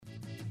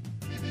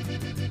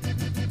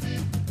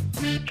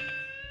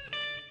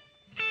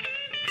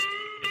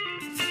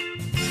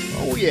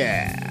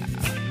yeah.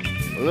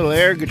 A little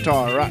air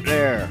guitar right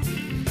there.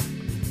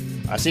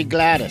 I see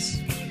Gladys.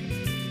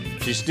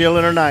 She's still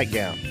in her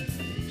nightgown.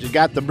 She's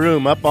got the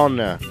broom up on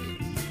the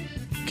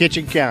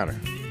kitchen counter.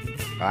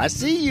 I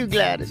see you,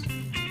 Gladys.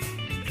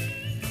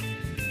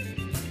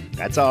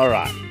 That's all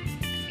right.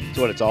 That's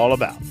what it's all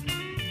about.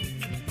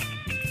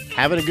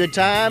 Having a good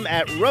time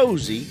at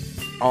Rosie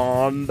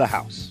on the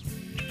House.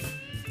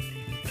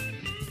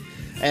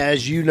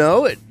 As you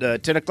know, at the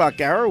 10 o'clock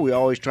hour, we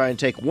always try and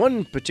take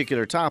one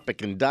particular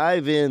topic and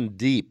dive in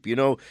deep. You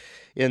know,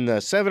 in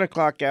the 7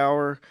 o'clock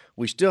hour,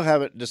 we still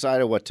haven't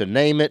decided what to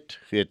name it.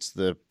 It's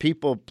the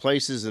people,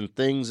 places, and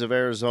things of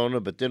Arizona.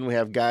 But then we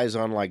have guys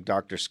on like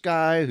Dr.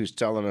 Sky, who's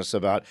telling us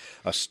about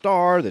a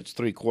star that's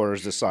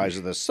 3/4 the size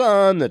of the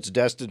sun, that's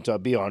destined to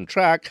be on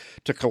track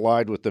to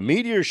collide with the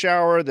meteor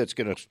shower that's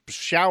going to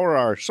shower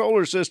our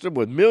solar system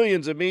with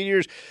millions of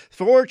meteors.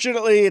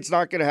 Fortunately, it's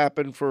not going to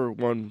happen for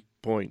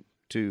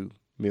 1.2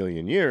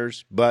 million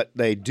years, but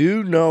they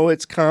do know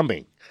it's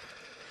coming.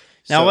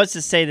 Now, what's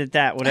to say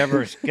that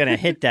whatever's going to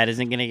hit that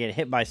isn't going to get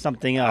hit by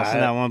something else in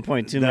that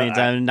 1.2 million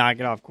time and knock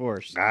it off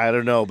course? I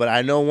don't know, but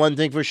I know one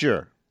thing for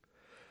sure.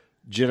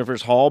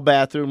 Jennifer's hall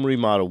bathroom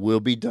remodel will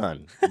be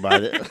done by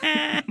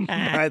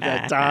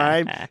the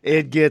time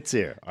it gets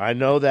here. I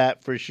know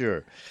that for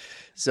sure.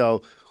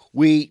 So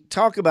we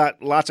talk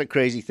about lots of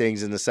crazy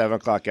things in the 7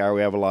 o'clock hour.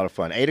 We have a lot of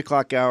fun. 8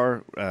 o'clock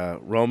hour,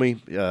 Romy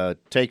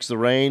takes the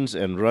reins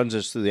and runs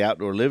us through the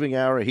outdoor living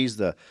hour. He's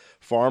the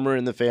farmer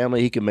in the family.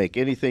 He can make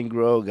anything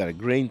grow. Got a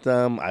green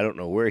thumb. I don't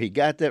know where he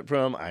got that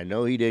from. I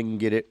know he didn't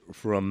get it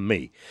from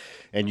me.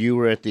 And you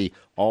were at the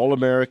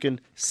All-American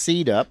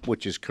Seed Up,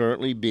 which is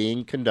currently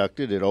being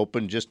conducted. It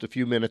opened just a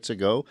few minutes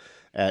ago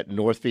at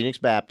North Phoenix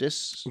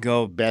Baptist.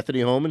 Go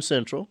Bethany Home and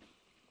Central.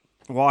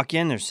 Walk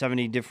in. There's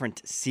 70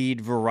 different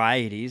seed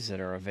varieties that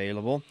are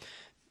available.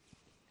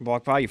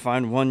 Walk by, you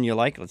find one you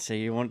like. Let's say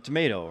you want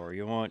tomato, or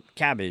you want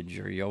cabbage,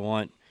 or you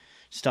want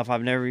stuff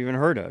I've never even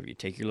heard of. You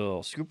take your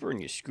little scooper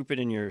and you scoop it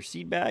in your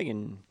seed bag,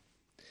 and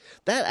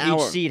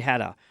each seed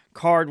had a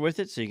card with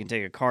it, so you can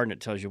take a card and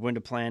it tells you when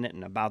to plant it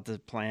and about the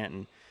plant,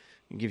 and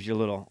it gives you a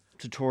little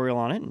tutorial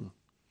on it.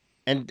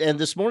 And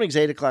this morning's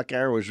 8 o'clock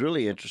hour was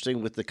really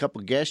interesting with the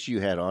couple guests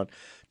you had on,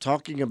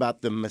 talking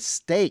about the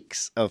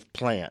mistakes of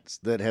plants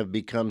that have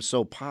become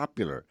so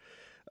popular.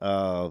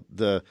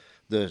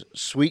 The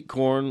sweet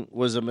corn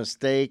was a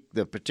mistake.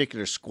 The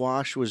particular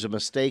squash was a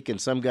mistake in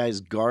some guy's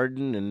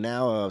garden, and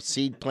now a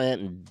seed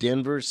plant in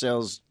Denver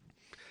sells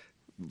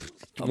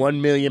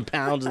 1 million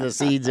pounds of the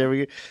seeds every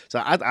year.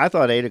 So I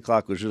thought 8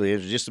 o'clock was really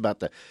interesting, just about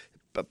the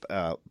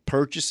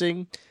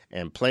purchasing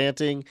and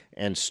planting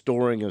and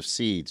storing of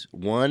seeds.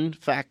 One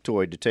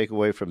factoid to take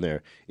away from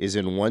there is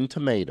in one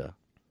tomato,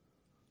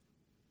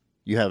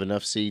 you have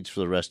enough seeds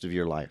for the rest of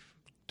your life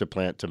to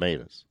plant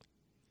tomatoes.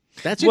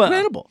 That's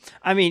incredible.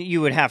 I mean,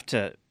 you would have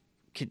to.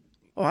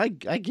 Oh, I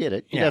get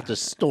it. You'd have to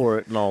store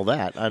it and all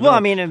that. Well, I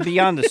mean, and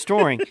beyond the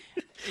storing,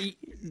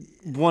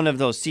 one of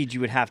those seeds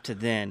you would have to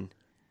then,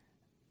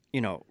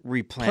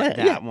 replant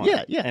that one.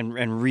 Yeah.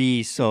 And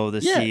re-sow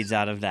the seeds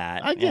out of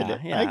that. I get it.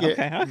 Yeah. I get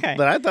it. Okay.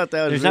 But I thought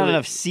that was There's not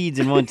enough seeds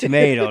in one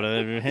tomato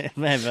to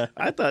have a...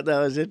 I thought that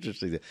was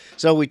interesting.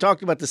 So we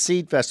talked about the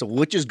Seed Festival,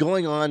 which is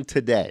going on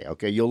today.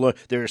 Okay, you'll learn.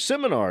 There are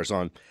seminars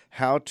on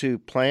how to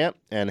plant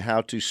and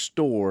how to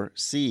store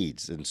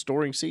seeds. And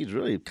storing seeds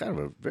really kind of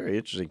a very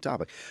interesting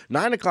topic.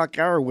 9 o'clock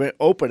hour went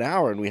open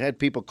hour, and we had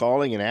people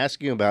calling and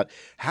asking about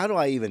how do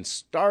I even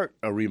start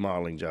a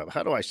remodeling job?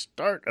 How do I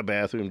start a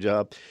bathroom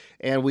job?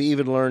 And we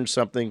even learned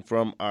something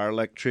from our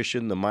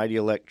electrician, the mighty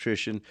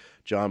electrician,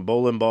 John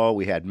Bolenbaugh.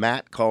 We had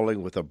Matt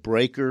calling with a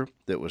breaker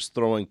that was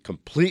throwing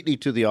completely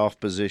to the off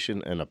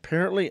position. And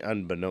apparently,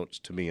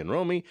 unbeknownst to me and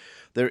Romy,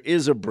 there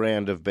is a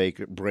brand of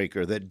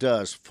breaker that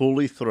does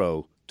fully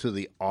throw to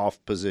the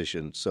off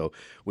position. So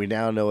we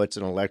now know it's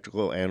an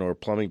electrical and or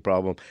plumbing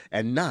problem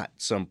and not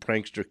some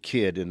prankster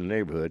kid in the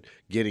neighborhood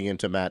getting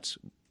into Matt's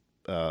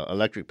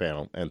electric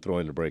panel and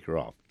throwing the breaker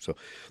off. So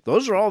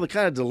those are all the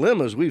kind of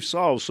dilemmas we've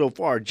solved so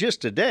far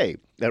just today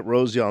at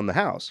Rosie on the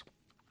House.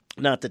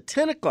 Now at the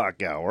 10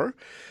 o'clock hour,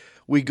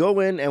 we go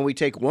in and we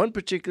take one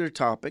particular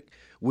topic.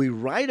 We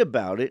write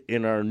about it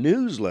in our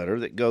newsletter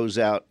that goes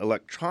out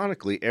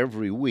electronically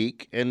every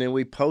week, and then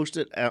we post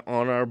it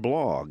on our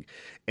blog.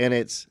 And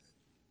it's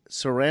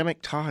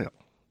ceramic tile.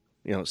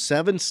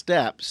 7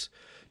 steps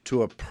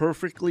to a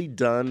perfectly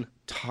done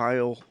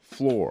tile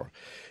floor.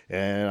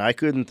 And I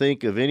couldn't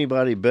think of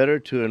anybody better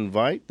to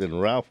invite than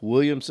Ralph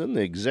Williamson,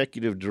 the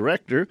executive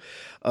director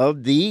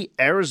of the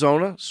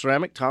Arizona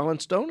Ceramic Tile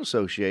and Stone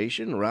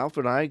Association. Ralph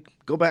and I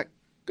go back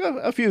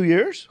a few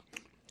years.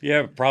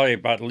 Yeah, probably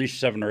about at least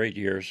 7 or 8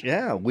 years.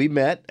 Yeah, we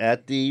met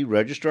at the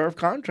Registrar of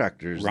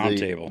Contractors.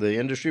 Roundtable. The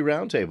industry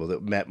roundtable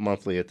that met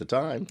monthly at the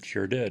time.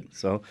 Sure did.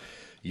 So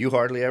you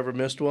hardly ever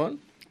missed one?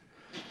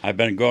 I've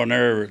been going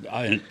there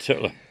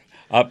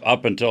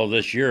up until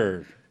this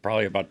year,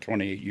 probably about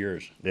 28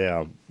 years.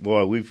 Yeah,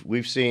 boy,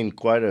 we've seen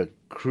quite a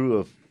crew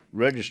of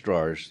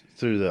registrars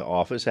through the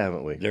office,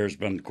 haven't we? There's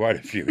been quite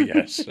a few,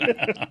 yes.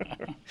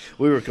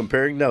 We were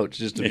comparing notes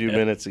just a few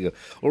minutes ago.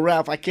 Well,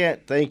 Ralph, I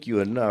can't thank you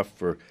enough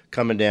for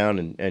coming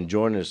down and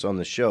joining us on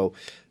the show.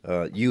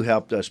 You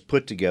helped us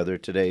put together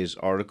today's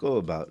article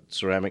about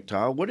ceramic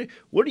tile. What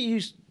do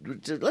you?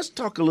 Let's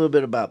talk a little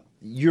bit about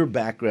your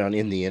background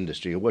in the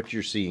industry and what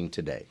you're seeing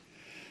today.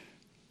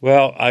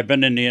 Well, I've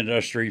been in the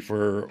industry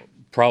for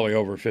probably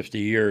over 50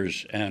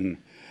 years, and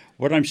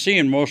what I'm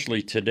seeing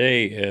mostly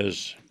today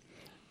is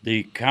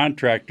the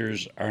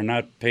contractors are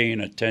not paying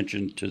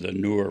attention to the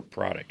newer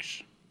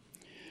products.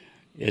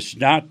 It's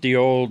not the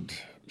old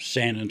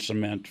sand and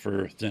cement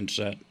for thin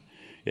set.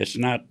 It's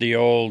not the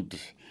old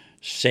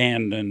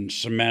sand and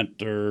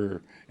cement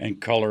and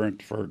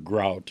colorant for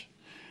grout.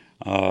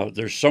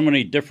 There's so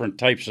many different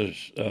types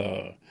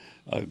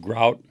of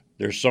grout.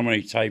 There's so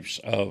many types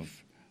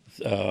of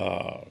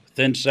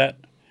thin set,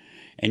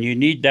 and you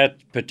need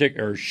that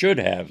particular, or should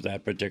have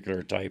that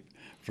particular type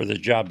for the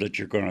job that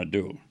you're going to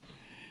do.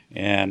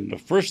 And the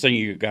first thing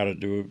you got to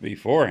do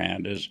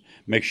beforehand is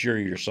make sure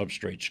your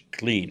substrate's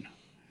clean,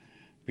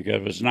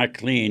 because if it's not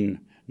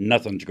clean,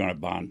 nothing's going to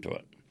bond to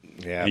it,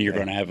 and you're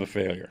going to have a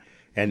failure.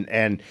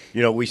 And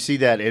we see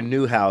that in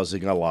new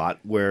housing a lot,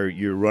 where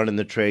you're running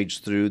the trades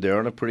through. They're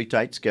on a pretty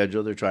tight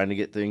schedule. They're trying to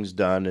get things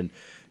done.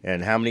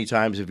 And how many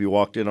times have you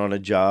walked in on a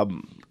job,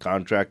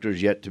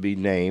 contractors yet to be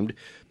named,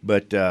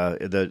 but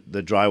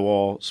the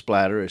drywall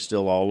splatter is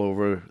still all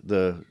over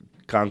the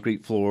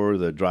concrete floor.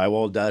 The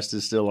drywall dust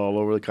is still all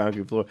over the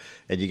concrete floor.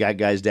 And you got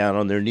guys down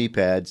on their knee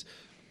pads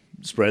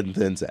spreading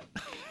thin set.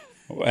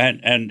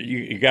 And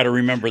you got to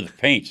remember the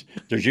paint.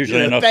 There's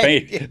usually enough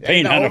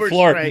paint on the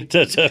floor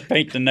to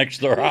paint the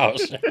next door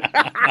house.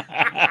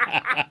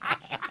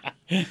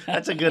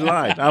 That's a good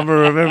line. I'm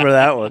going to remember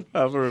that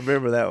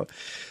one.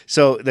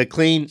 So the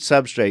clean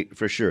substrate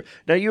for sure.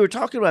 Now, you were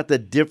talking about the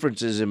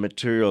differences in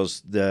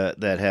materials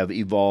that have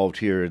evolved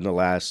here in the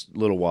last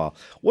little while.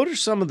 What are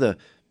some of the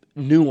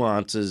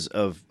nuances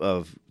of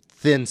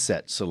thin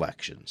set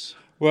selections?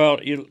 Well,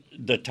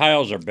 the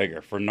tiles are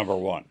bigger, for number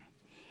one.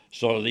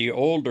 So the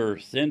older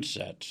thin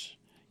sets,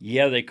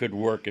 they could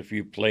work if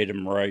you played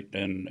them right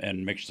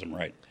and mixed them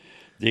right.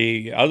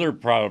 The other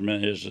problem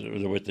is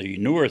with the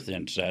newer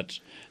thin sets,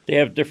 they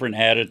have different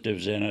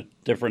additives in it,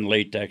 different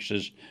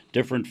latexes,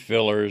 different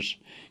fillers,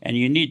 and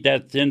you need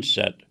that thin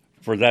set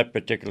for that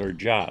particular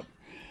job,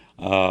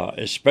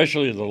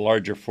 especially the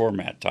larger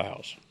format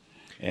tiles.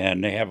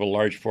 And they have a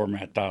large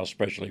format tile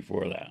especially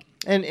for that.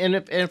 And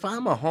if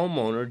I'm a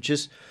homeowner,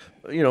 just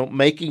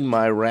making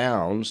my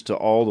rounds to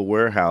all the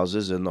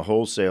warehouses and the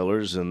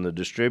wholesalers and the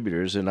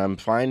distributors, and I'm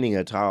finding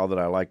a tile that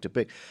I like to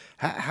pick,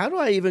 how do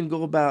I even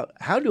go about,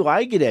 how do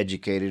I get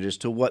educated as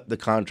to what the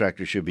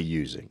contractor should be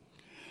using?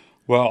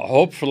 Well,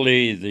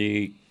 hopefully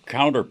the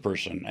counter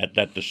person at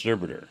that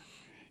distributor,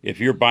 if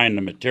you're buying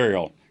the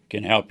material,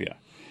 can help you.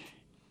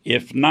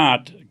 If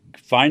not,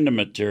 find the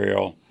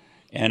material,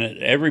 and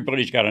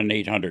everybody's got an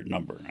 800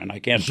 number, and I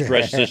can't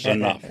stress this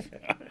enough.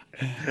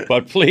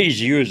 But please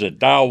use it.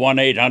 Dial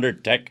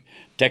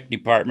 1-800-TECH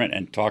department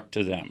and talk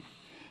to them.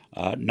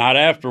 Not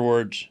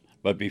afterwards,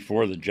 but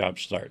before the job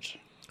starts.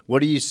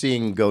 What are you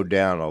seeing go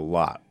down a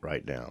lot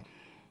right now?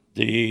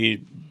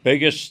 The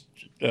biggest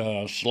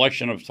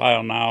selection of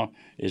tile now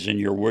is in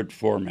your wood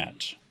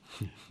formats.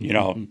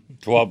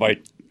 12 by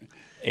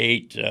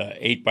 8,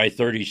 8 by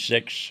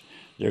 36.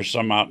 There's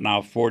some out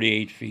now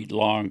 48 feet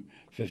long,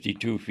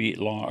 52 feet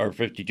long, or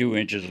 52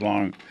 inches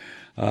long.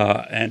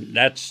 And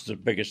that's the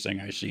biggest thing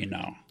I see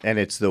now. And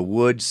it's the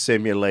wood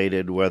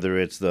simulated, whether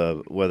it's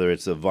the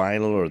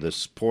vinyl or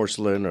the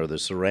porcelain or the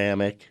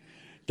ceramic.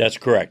 That's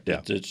correct.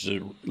 Yeah.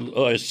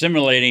 It's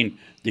simulating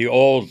the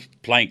old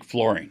plank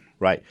flooring.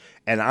 Right.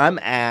 And I'm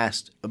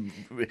asked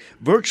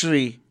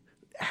virtually,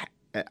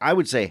 I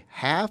would say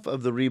half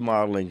of the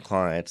remodeling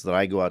clients that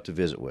I go out to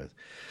visit with,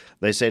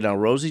 they say, now,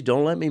 Rosie,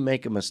 don't let me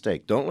make a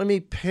mistake. Don't let me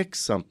pick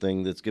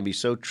something that's going to be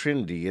so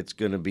trendy it's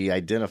going to be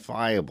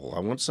identifiable. I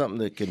want something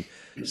that can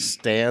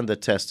stand the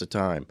test of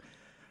time.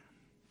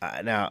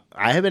 Now,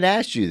 I haven't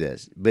asked you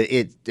this, but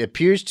it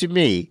appears to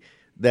me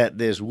that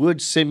this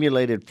wood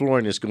simulated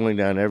flooring that's going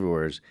down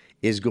everywhere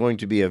is going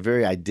to be a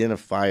very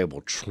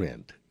identifiable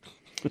trend.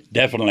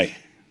 Definitely.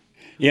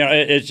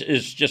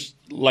 It's just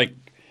like,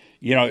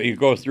 you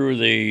go through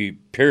the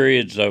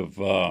periods of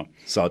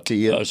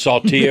Saltillo.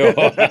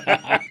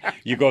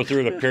 You go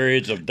through the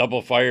periods of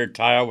double-fired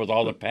tile with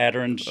all the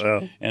patterns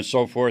and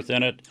so forth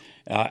in it.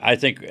 I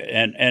think,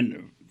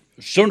 and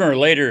sooner or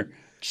later,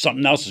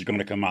 something else is going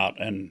to come out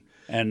and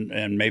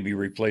maybe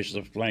replace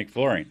the plank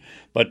flooring.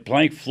 But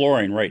plank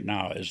flooring right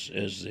now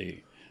is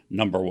the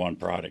number one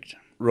product.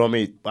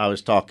 Romy, I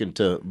was talking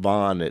to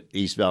Vaughn at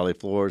East Valley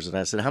Floors, and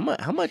I said, how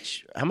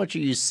much are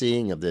you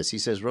seeing of this? He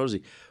says,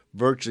 Rosie,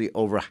 virtually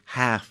over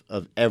half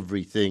of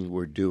everything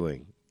we're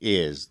doing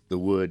is the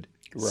wood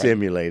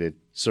simulated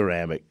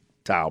ceramic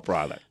tile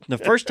product. The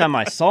first time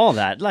I saw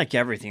that, like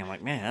everything, I'm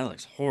like, man, that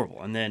looks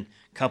horrible. And then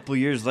a couple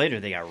years later,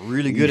 they got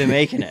really good at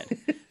making it.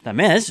 Thought,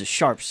 man, this is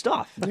sharp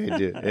stuff. They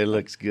do. It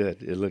looks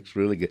good. It looks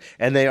really good,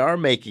 and they are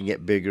making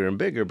it bigger and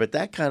bigger. But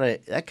that kind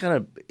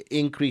of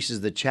increases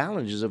the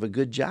challenges of a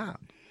good job.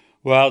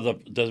 Well,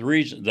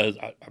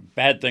 the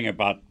bad thing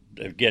about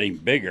it getting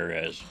bigger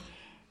is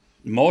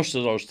most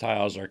of those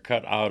tiles are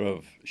cut out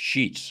of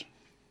sheets.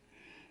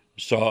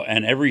 So,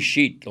 and every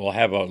sheet will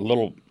have a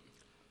little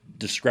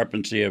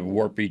discrepancy of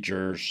warpage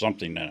or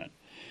something in it.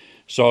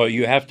 So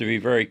you have to be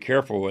very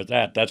careful with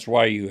that. That's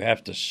why you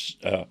have to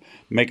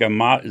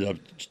the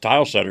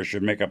tile setter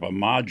should make up a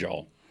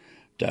module.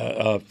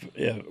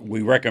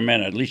 We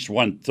recommend at least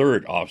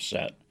 1/3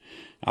 offset.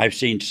 I've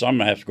seen some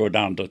have to go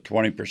down to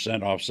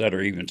 20% offset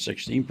or even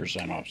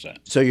 16% offset.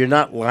 So you're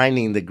not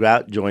lining the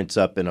grout joints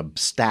up in a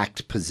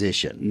stacked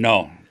position.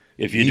 No.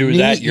 If you do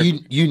that,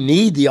 you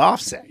need the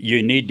offset.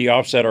 You need the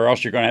offset, or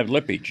else you're going to have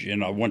lippage.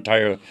 One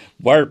tile,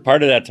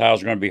 part of that tile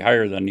is going to be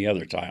higher than the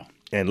other tile.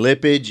 And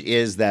lippage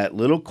is that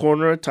little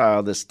corner of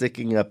tile that's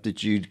sticking up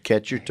that you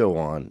catch your toe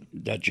on.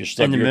 That you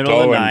stub in the your middle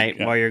of toe the and- night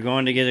while you're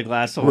going to get a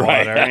glass of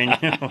Right. water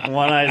and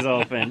one eye's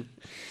open.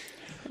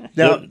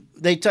 Now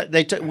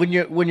when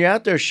you're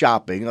out there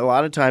shopping, a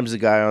lot of times the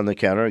guy on the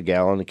counter, a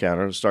gal on the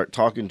counter, will start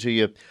talking to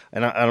you.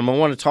 And I'm gonna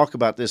want to talk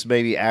about this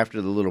maybe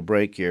after the little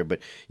break here. But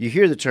you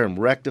hear the term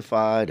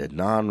rectified and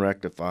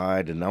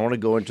non-rectified, and I want to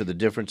go into the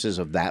differences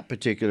of that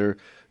particular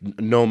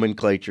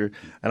nomenclature,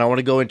 and I want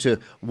to go into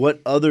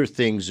what other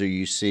things are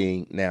you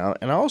seeing now,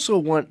 and I also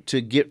want to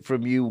get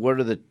from you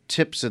what are the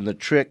tips and the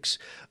tricks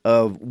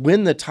of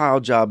when the tile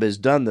job is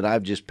done that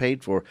I've just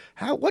paid for.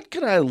 What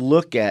can I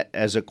look at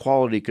as a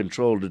quality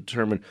control to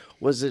determine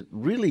was it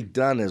really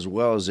done as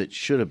well as it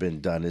should have been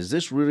done? Is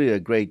this really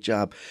a great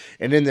job?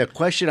 And then the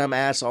question I'm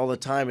asked all the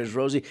time is,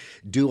 Rosie,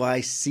 do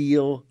I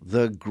seal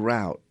the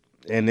grout?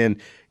 And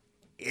then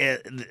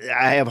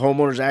I have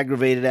homeowners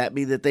aggravated at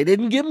me that they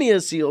didn't give me a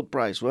sealed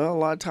price. Well, a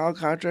lot of tile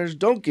contractors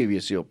don't give you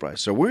a sealed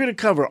price. So we're going to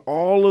cover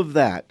all of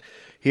that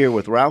here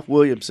with Ralph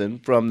Williamson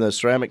from the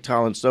Ceramic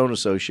Tile and Stone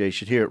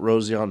Association here at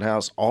Rosie on the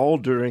House, all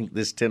during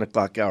this 10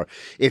 o'clock hour.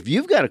 If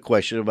you've got a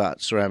question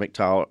about ceramic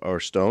tile or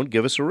stone,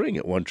 give us a ring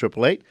at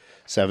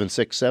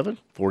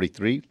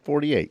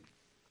 1-888-767-4348.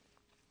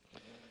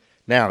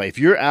 Now, if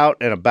you're out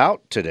and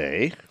about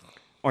today,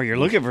 Or you're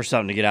looking for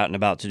something to get out and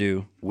about to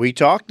do. we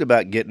talked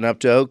about getting up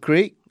to Oak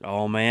Creek.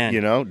 Oh, man.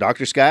 You know,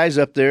 Dr. Sky's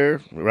up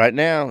there right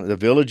now, the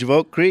village of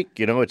Oak Creek.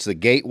 You know, it's the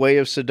gateway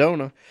of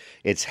Sedona.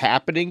 It's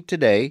happening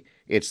today.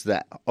 It's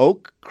the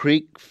Oak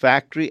Creek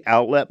Factory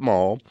Outlet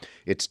Mall.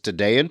 It's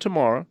today and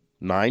tomorrow,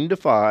 9 to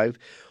 5.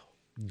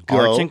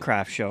 Arts and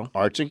Craft Show.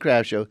 Arts and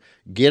Craft Show.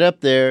 Get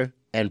up there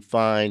and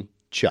find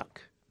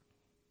Chuck.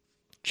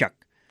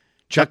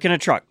 Chuck in a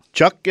truck.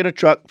 Chuck in a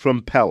truck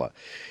from Pella.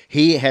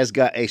 He has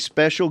got a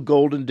special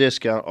golden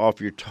discount off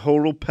your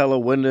total Pella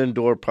window and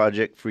door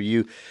project for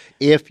you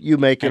if you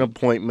make an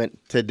appointment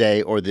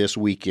today or this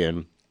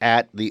weekend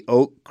at the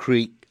Oak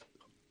Creek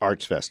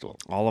Arts Festival.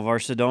 All of our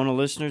Sedona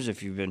listeners,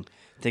 if you've been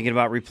thinking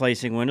about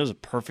replacing windows, a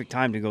perfect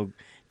time to go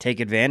take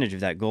advantage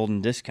of that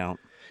golden discount.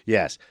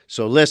 Yes.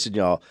 So listen,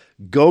 y'all.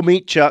 Go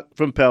meet Chuck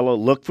from Pella.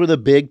 Look for the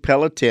big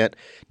Pella tent.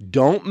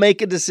 Don't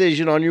make a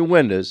decision on your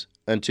windows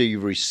until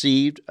you've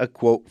received a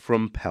quote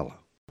from Pella.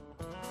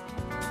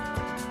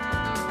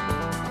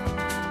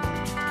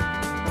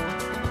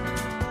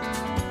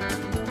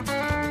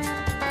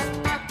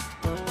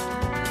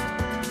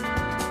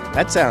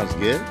 That sounds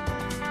good.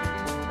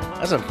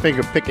 That's some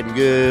finger-picking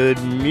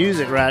good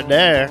music right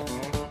there.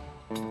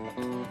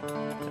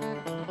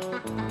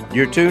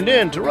 You're tuned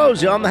in to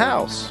Rosie on the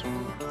House,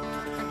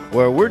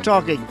 where we're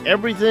talking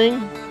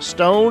everything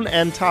stone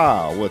and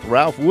tile with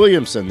Ralph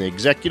Williamson, the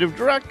executive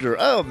director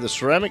of the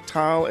Ceramic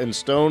Tile and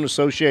Stone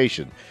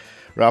Association.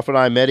 Ralph and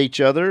I met each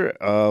other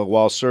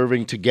while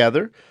serving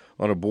together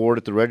on a board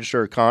at the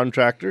Register of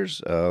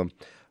Contractors.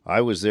 I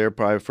was there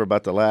probably for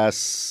about the last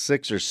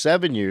 6 or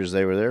 7 years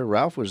they were there.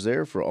 Ralph was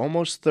there for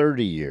almost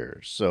 30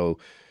 years. So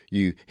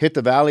you hit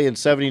the valley in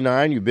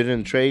 79. You've been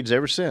in trades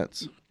ever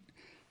since.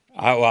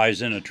 I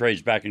was in the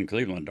trades back in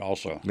Cleveland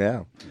also.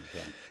 Yeah.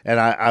 And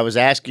I was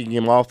asking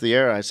him off the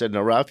air. I said,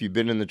 "No, Ralph, you've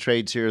been in the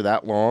trades here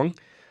that long.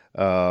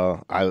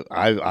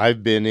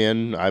 I've been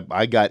in.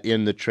 I got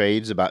in the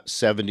trades about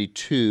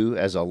 72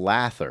 as a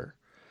lather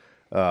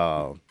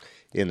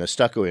in the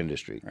stucco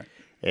industry, Right.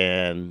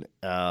 and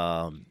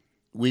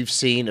we've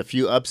seen a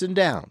few ups and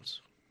downs.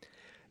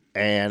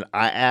 And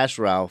I asked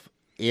Ralph,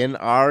 in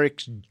our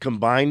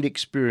combined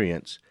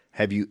experience,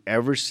 have you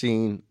ever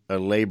seen a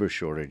labor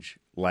shortage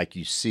like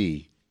you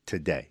see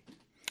today?"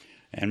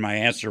 And my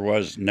answer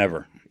was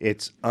never.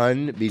 It's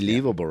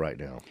unbelievable right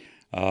now.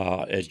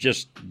 It's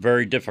just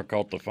very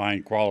difficult to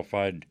find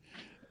qualified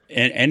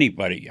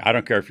anybody. I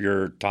don't care if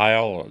you're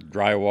tile,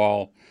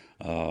 drywall,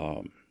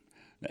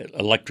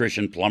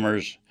 electrician,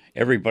 plumbers.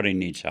 Everybody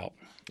needs help.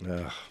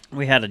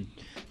 We had a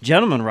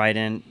gentleman write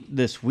in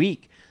this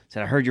week,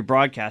 said, "I heard your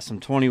broadcast.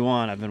 I'm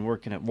 21. I've been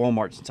working at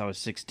Walmart since I was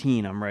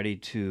 16. I'm ready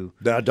to..."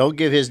 Now, don't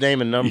give his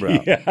name and number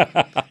out.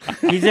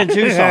 He's in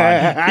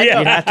Tucson.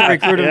 You'd have to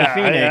recruit him to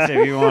Phoenix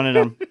if you wanted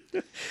him.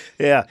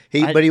 Yeah,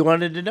 but he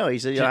wanted to know. He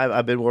said,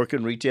 I've been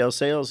working retail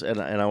sales,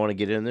 and I want to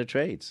get in the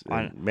trades.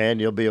 And, man,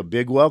 you'll be a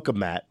big welcome,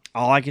 Matt.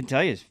 All I can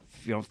tell you is,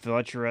 fill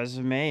out your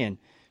resume and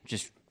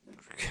just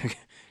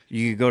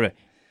you go to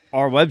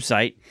our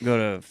website, go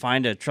to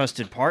find a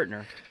trusted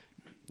partner,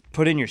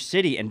 put in your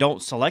city, and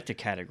don't select a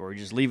category.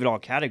 Just leave it all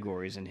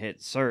categories and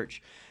hit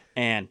search.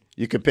 And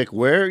you can pick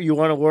where you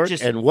want to work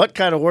and what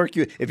kind of work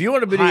you. If you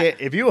want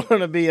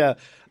to be a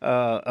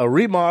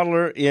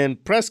remodeler in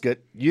Prescott,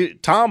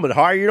 Tom would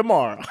hire you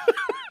tomorrow.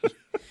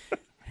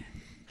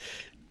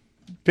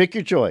 Pick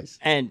your choice.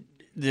 And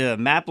the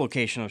map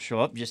location will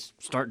show up.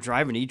 Just start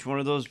driving each one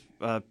of those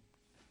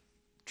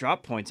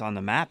drop points on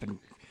the map and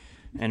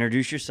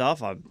introduce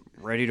yourself. I'm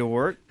ready to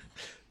work,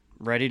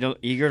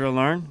 eager to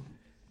learn.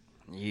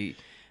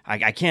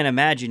 I can't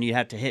imagine you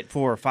have to hit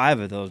 4 or 5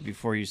 of those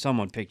before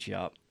someone picked you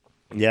up.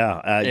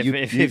 Yeah,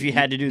 if you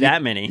had to do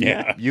that many.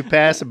 Yeah, you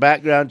pass a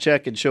background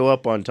check and show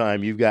up on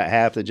time, you've got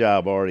half the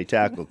job already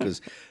tackled. Because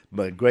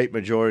the great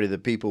majority of the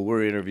people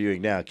we're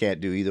interviewing now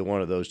can't do either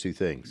one of those 2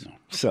 things. No.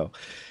 So,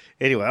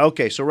 anyway,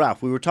 okay. So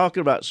Ralph, we were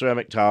talking about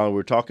ceramic tile. We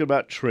were talking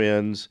about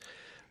trends.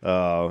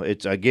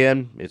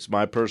 It's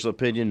my personal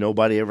opinion.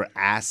 Nobody ever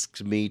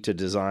asks me to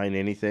design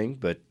anything,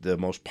 but the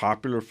most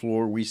popular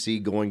floor we see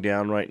going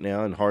down right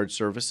now in hard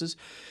surfaces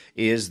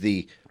is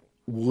the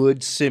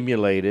wood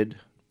simulated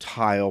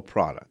tile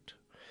product.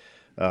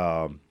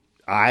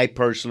 I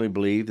personally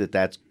believe that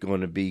that's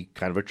going to be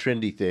kind of a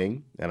trendy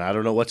thing, and I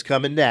don't know what's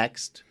coming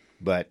next,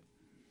 but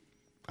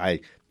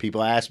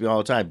people ask me all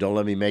the time, don't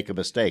let me make a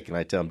mistake, and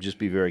I tell them just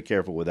be very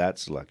careful with that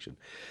selection.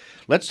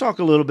 Let's talk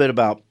a little bit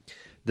about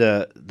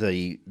the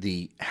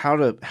how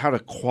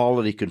to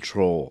quality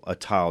control a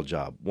tile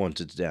job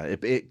once it's down.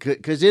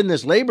 Because in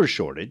this labor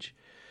shortage,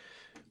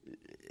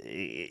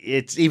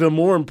 it's even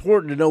more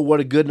important to know what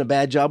a good and a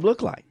bad job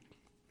look like.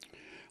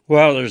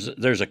 Well,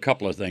 there's a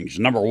couple of things.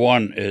 Number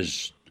one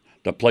is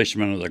the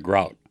placement of the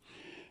grout.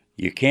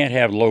 You can't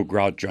have low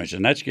grout joints,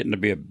 and that's getting to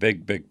be a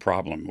big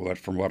problem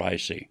from what I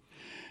see,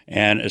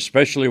 and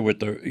especially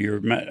with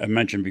I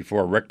mentioned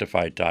before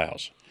rectified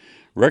tiles.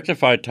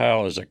 Rectified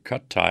tile is a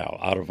cut tile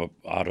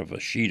out of a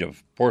sheet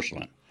of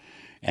porcelain,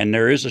 and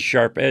there is a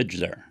sharp edge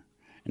there,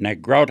 and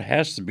that grout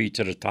has to be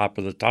to the top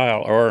of the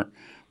tile, or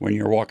when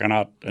you're walking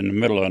out in the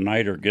middle of the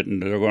night or going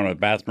to the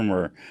bathroom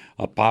or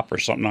a pop or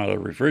something out of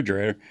the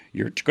refrigerator,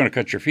 you're going to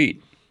cut your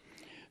feet.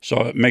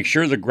 So make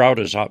sure the grout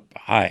is up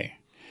high.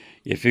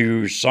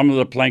 Some of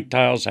the plank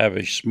tiles have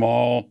a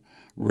small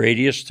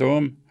radius to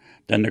them,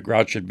 then the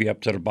grout should be up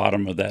to the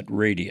bottom of that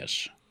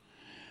radius.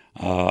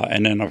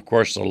 And then, of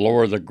course, the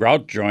lower the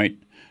grout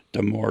joint,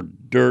 the more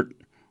dirt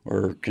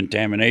or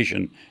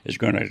contamination is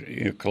going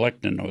to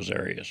collect in those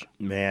areas.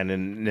 Man,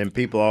 and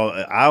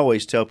I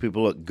always tell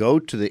people, look, go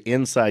to the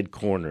inside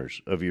corners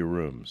of your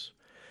rooms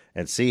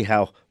and see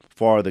how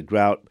far the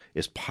grout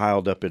is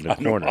piled up in the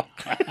corner.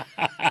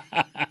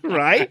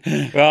 Right?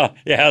 Well,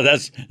 yeah,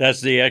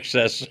 that's the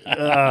excess.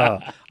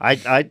 I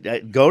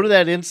go to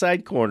that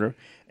inside corner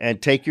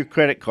and take your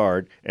credit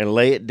card and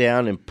lay it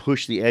down and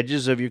push the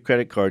edges of your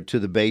credit card to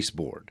the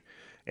baseboard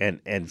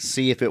and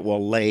see if it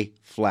will lay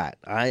flat.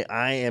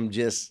 I am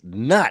just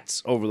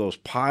nuts over those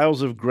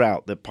piles of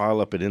grout that pile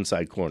up at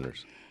inside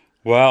corners.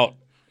 Well,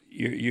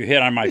 you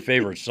hit on my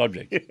favorite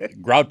subject.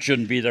 Grout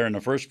shouldn't be there in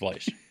the first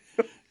place.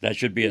 That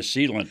should be a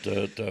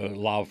sealant to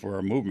allow for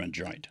a movement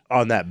joint.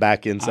 On that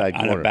back inside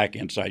corner. On the back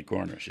inside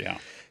corners, yeah.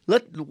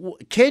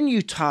 Can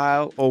you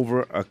tile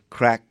over a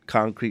cracked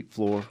concrete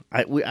floor?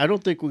 I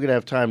don't think we're going to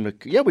have time to.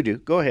 Yeah, we do.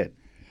 Go ahead.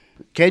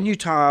 Can you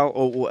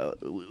tile?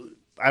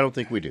 I don't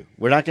think we do.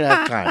 We're not going to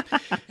have time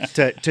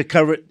to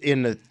cover it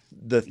in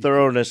the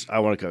thoroughness I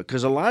want to cover.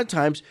 Because a lot of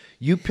times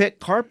you pick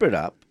carpet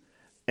up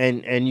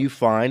and you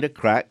find a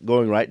crack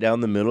going right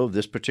down the middle of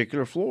this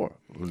particular floor.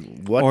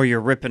 Or you're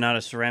ripping out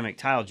a ceramic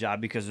tile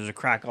job because there's a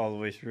crack all the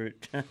way through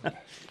it,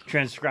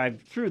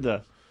 transcribed through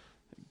the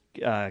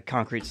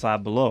concrete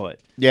slab below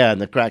it. Yeah,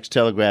 and the crack's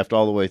telegraphed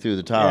all the way through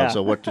the tile, Yeah.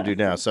 So what to do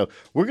now. So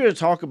we're going to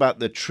talk about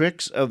the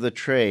tricks of the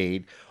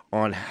trade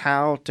on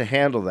how to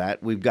handle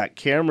that. We've got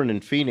Cameron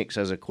in Phoenix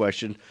has a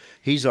question.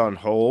 He's on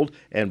hold,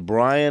 and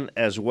Brian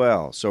as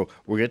well. So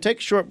we're going to take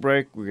a short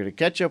break. We're going to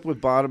catch up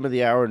with bottom of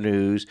the hour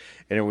news,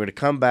 and then we're going to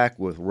come back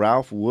with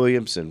Ralph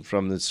Williamson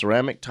from the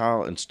Ceramic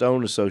Tile and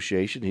Stone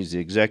Association. He's the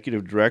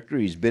executive director.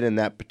 He's been in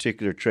that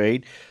particular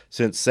trade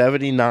since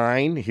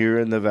 '79 here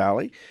in the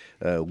Valley.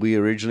 We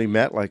originally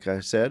met, like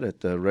I said, at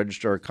the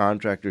Registrar of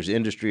Contractors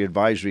Industry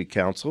Advisory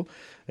Council.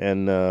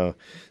 And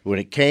when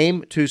it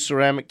came to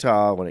ceramic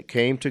tile, when it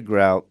came to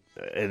grout,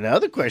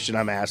 another question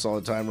I'm asked all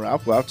the time,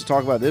 Ralph, we'll have to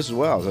talk about this as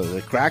well. So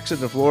the cracks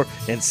in the floor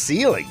and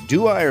sealing.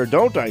 Do I or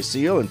don't I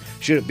seal? And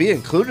should it be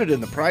included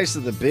in the price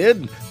of the bid?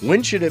 And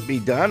when should it be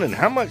done? And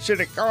how much should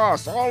it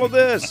cost? All of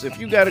this. If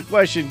you got a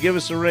question, give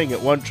us a ring at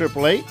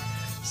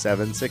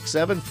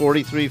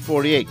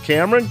 1-888-767-4348.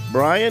 Cameron,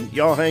 Brian,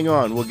 y'all hang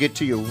on. We'll get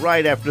to you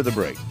right after the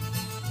break.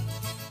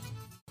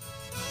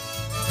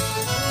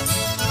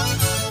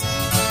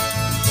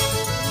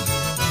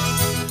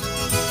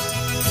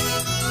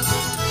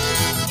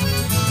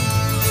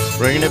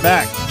 Bringing it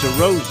back to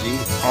Rosie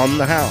on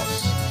the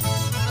house.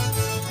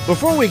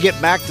 Before we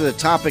get back to the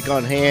topic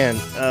on hand,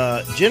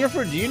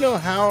 Jennifer, do you know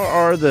how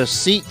are the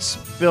seats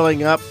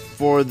filling up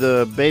for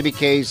the Baby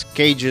K's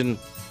Cajun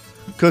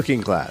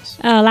cooking class?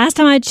 Last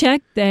time I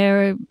checked, there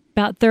were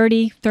about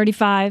 30,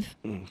 35.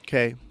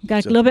 Okay.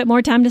 Got a little bit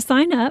more time to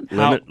sign up.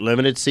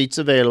 Limited seats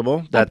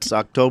available. That's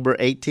October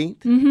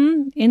 18th.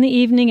 In the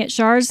evening at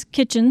Char's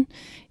Kitchen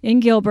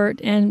in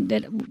Gilbert,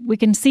 and we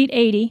can seat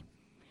 80.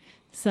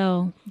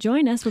 So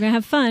join us. We're going to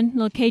have fun. A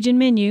little Cajun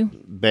menu.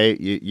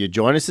 You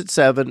join us at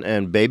 7,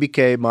 and Baby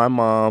K, my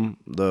mom,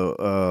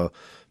 the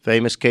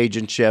famous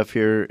Cajun chef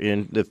here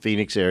in the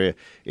Phoenix area,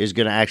 is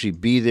going to actually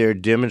be there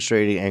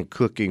demonstrating and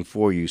cooking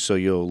for you. So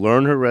you'll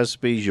learn her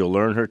recipes, you'll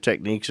learn her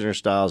techniques and her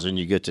styles, and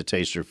you get to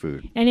taste her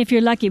food. And if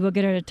you're lucky, we'll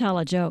get her to tell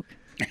a joke.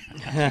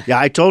 Yeah,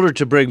 I told her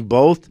to bring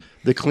both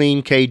the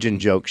clean Cajun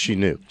jokes she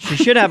knew. She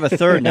should have a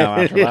third now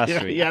after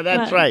last week. Yeah,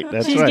 that's right.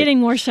 She's getting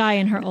more shy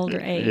in her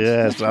older age.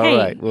 Yes, all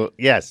right. Well,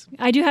 yes.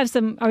 I do have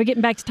some. Are we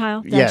getting back to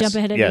tile? Did I jump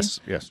ahead of you?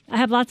 Yes. I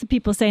have lots of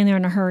people saying they're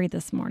in a hurry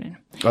this morning.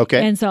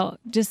 Okay. And so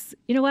just,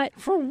 you know what?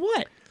 For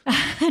what?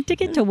 To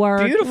get to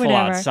work. Beautiful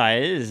whatever.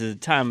 outside. It is a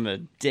time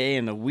of day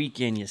and the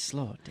weekend you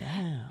slow it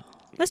down.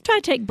 Let's try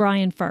to take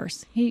Brian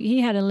first. He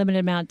had a limited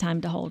amount of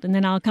time to hold, and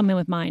then I'll come in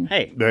with mine.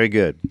 Hey, Very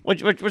good.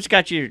 what's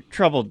got you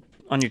troubled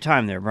on your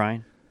time there,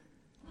 Brian?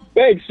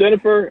 Thanks,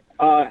 Jennifer.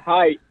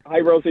 Hi,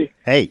 Rosie.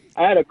 Hey.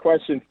 I had a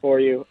question for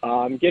you.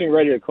 I'm getting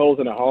ready to close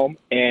in a home,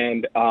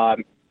 and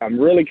I'm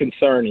really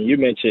concerned. And you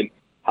mentioned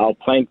how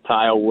plank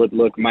tile wood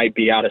look might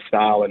be out of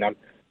style, and I'm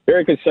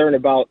very concerned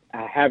about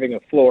having a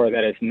floor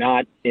that is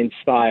not in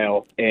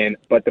style.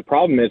 But the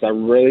problem is, I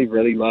really,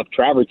 really love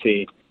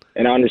travertine,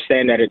 and I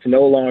understand that it's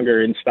no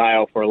longer in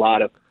style for a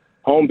lot of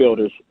home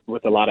builders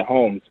with a lot of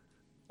homes.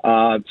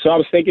 So I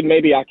was thinking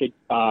maybe I could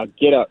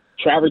get a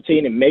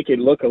travertine and make it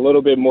look a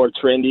little bit more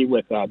trendy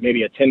with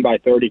maybe a 10 by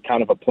 30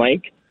 kind of a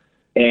plank.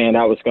 And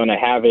I was going to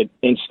have it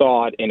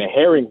installed in a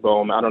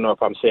herringbone. I don't know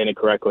if I'm saying it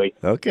correctly.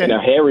 Okay. In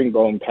a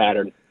herringbone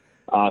pattern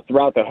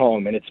throughout the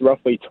home. And it's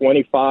roughly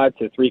 25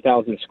 to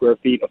 3,000 square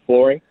feet of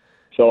flooring.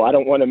 So I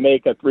don't want to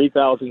make a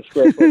 3,000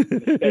 square foot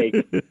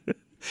mistake.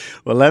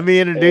 Well, let me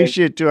introduce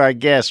you to our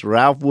guest,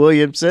 Ralph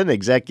Williamson,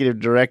 Executive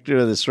Director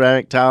of the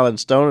Ceramic Tile and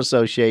Stone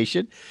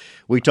Association.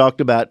 We talked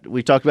about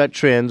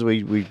trends.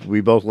 We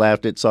both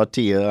laughed at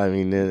Saltillo. I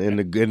mean, in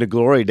the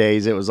glory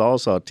days, it was all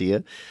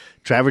Saltillo.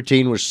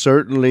 Travertine was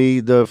certainly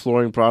the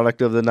flooring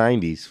product of the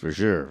 90s, for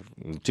sure,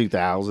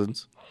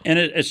 2000s. And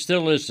it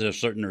still is to a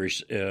certain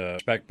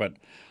respect, but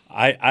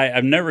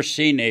I've never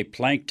seen a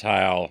plank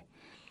tile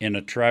in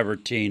a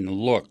travertine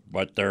look,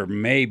 but there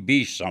may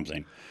be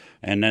something.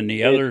 And then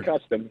the other... It's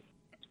custom.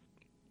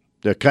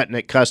 They're cutting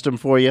it custom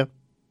for you?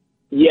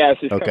 Yes,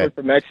 it's coming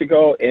from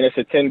Mexico, and it's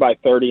a 10 by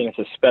 30, and it's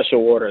a special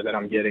order that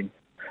I'm getting.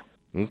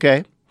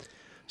 Okay.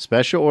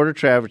 Special order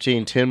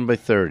travertine, 10 by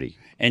 30.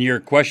 And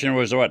your question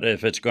was what,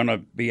 if it's going to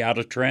be out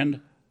of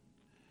trend?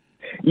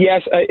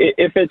 Yes,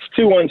 if it's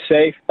too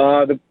unsafe.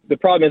 The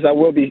problem is I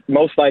will be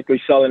most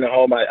likely selling a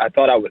home. I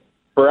thought I would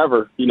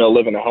forever,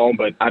 live in a home,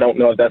 but I don't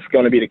know if that's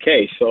going to be the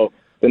case. So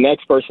the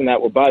next person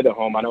that will buy the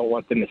home, I don't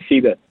want them to see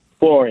the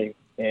flooring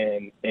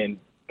and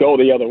go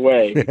the other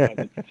way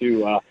because it's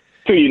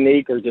too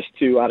unique or just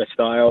too out of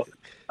style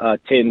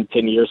 10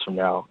 years from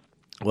now.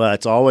 Well,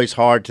 it's always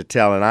hard to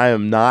tell, and I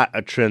am not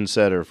a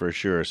trendsetter for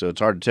sure, so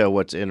it's hard to tell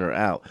what's in or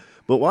out.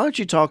 But why don't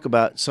you talk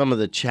about some of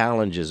the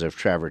challenges of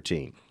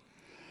travertine?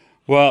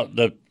 Well,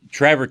 the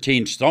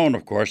travertine stone,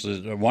 of course,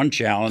 is the one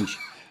challenge.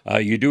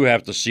 You do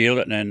have to seal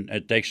it, and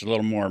it takes a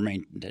little more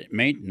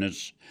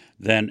maintenance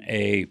than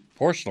a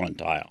porcelain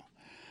tile.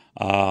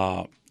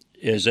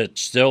 Is it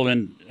still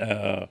in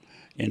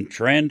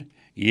trend?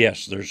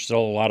 Yes, there's still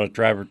a lot of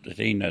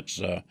travertine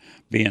that's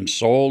being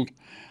sold.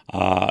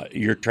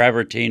 Your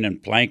travertine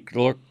and plank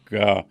look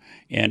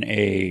in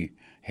a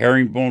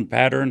herringbone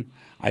pattern,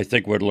 I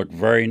think would look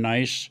very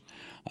nice.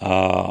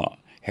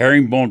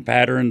 Herringbone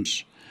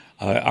patterns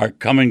are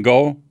come and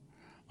go.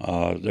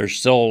 There's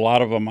still a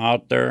lot of them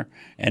out there,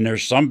 and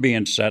there's some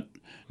being set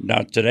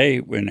now today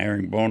in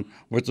herringbone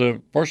with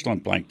the porcelain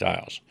plank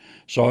tiles.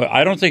 So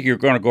I don't think you're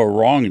going to go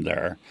wrong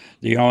there.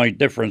 The only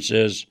difference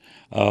is,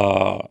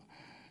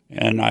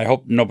 and I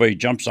hope nobody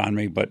jumps on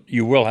me, but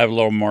you will have a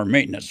little more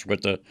maintenance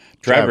with the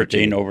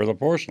travertine over the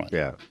porcelain.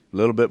 Yeah, a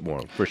little bit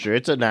more, for sure.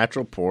 It's a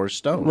natural porous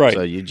stone, right?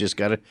 So you just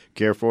got to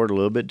care for it a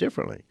little bit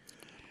differently.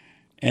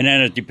 And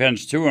then it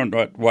depends, too, on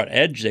what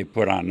edge they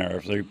put on there.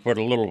 If they put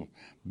a little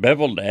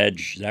beveled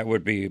edge, that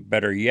would be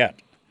better yet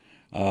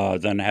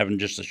than having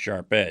just a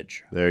sharp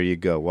edge. There you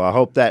go. Well, I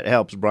hope that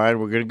helps, Brian.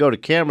 We're going to go to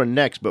Cameron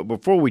next, but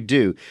before we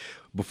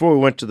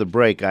went to the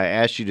break, I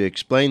asked you to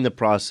explain the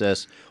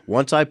process.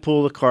 Once I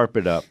pull the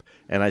carpet up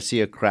and I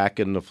see a crack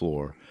in the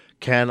floor,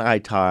 can I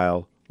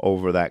tile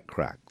over that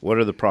crack? What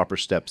are the proper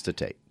steps to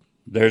take?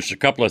 There's a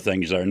couple of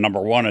things there.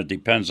 Number one, it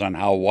depends on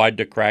how wide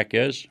the crack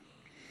is.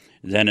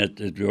 Then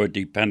it would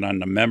depend on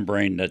the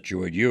membrane that you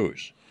would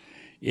use.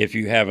 if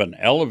you have an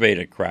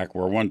elevated crack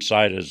where one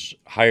side is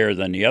higher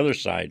than the other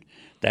side,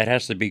 that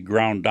has to be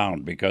ground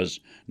down because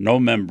no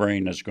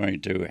membrane is going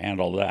to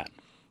handle that.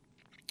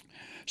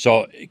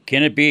 So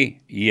can it be?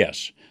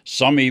 Yes.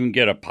 Some even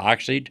get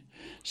epoxied.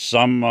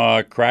 Some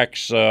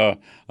cracks,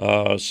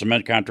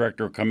 cement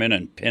contractor will come in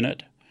and pin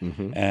it,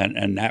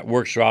 and that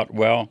works out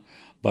well.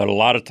 But a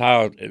lot of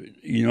tile,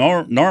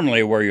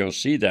 normally where you'll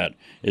see that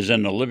is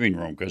in the living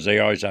room because they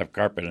always have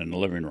carpet in the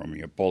living room.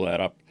 You pull that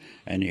up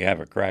and you have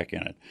a crack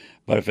in it.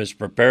 But if it's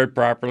prepared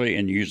properly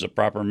and you use the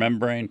proper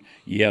membrane,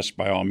 yes,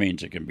 by all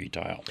means, it can be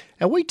tiled.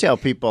 And we tell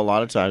people a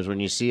lot of times when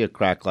you see a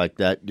crack like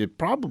that, it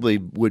probably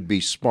would be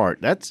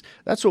smart. That's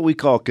what we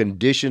call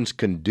conditions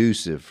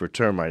conducive for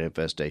termite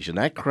infestation.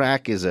 That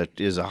crack is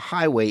a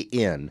highway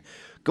in.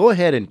 Go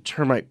ahead and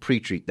termite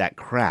pre-treat that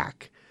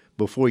crack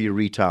before you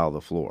retile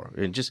the floor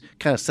and just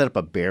kind of set up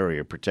a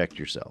barrier, protect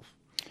yourself.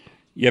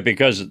 Yeah,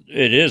 because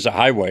it is a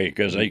highway.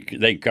 Because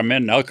they come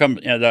in,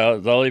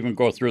 they'll even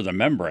go through the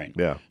membrane.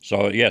 Yeah.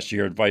 So yes,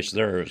 your advice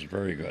there is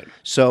very good.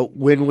 So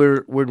when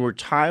we're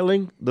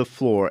tiling the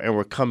floor and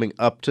we're coming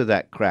up to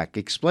that crack,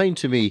 explain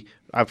to me.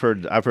 I've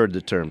heard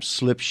the term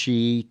slip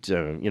sheet.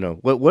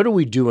 What are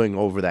we doing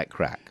over that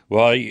crack?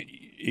 Well,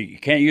 you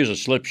can't use a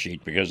slip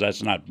sheet because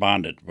that's not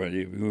bonded. But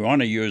you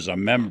want to use a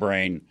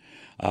membrane.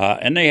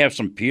 And they have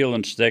some peel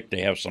and stick.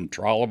 They have some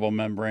trollable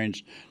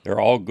membranes.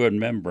 They're all good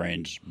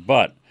membranes.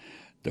 But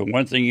the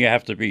one thing you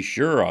have to be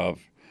sure of,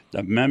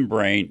 the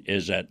membrane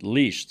is at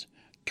least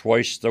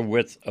twice the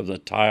width of the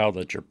tile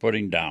that you're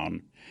putting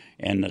down,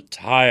 and the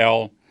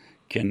tile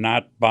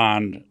cannot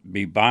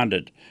be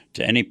bonded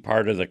to any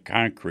part of the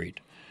concrete.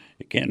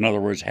 It can't, in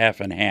other words, half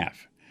and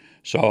half.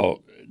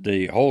 So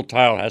the whole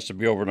tile has to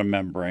be over the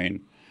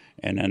membrane,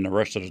 and then the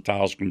rest of the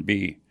tiles can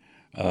be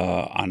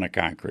on the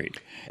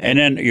concrete. And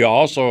then you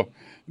also,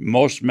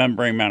 most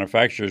membrane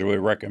manufacturers would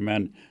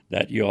recommend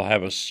that you'll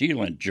have a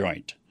sealant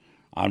joint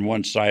on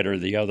one side or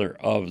the other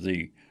of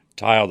the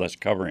tile that's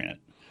covering it.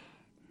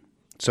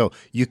 So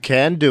you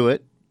can do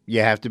it. You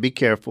have to be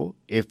careful.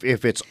 If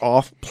it's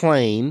off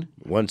plane,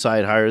 one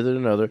side higher than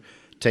another,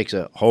 it takes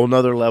a whole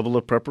nother level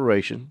of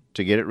preparation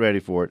to get it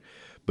ready for it,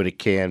 but it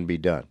can be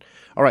done.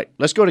 All right,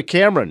 let's go to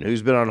Cameron,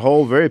 who's been on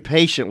hold very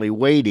patiently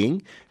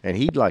waiting, and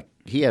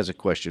he has a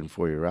question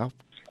for you, Ralph.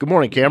 Good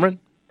morning, Cameron.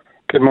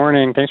 Good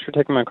morning. Thanks for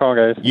taking my call,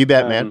 guys. You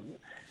bet, man.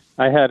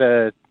 I had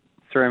a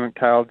ceramic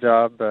tile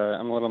job.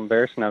 I'm a little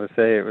embarrassed now to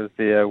say it was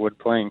the wood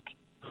plank.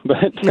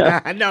 But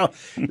no,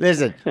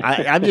 listen,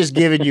 I'm just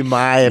giving you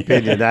my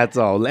opinion. That's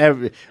all.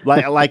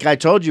 Like I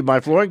told you, my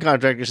flooring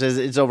contractor says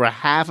it's over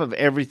half of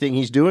everything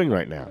he's doing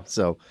right now.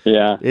 So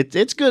yeah,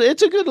 it's good.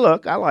 It's a good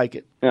look. I like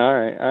it. All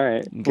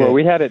right. Okay. Well,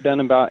 we had it done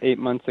about 8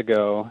 months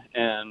ago,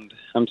 and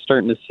I'm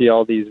starting to see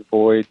all these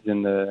voids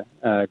in the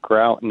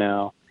grout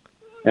now,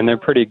 and they're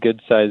pretty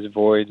good-sized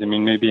voids. I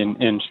mean, maybe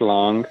an inch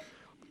long.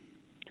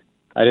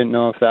 I didn't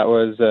know if that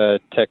was a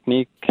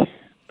technique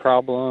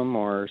problem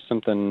or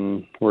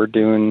something we're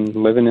doing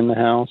living in the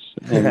house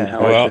and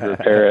how I should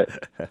repair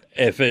it.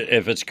 If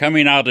it's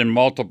coming out in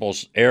multiple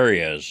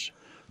areas,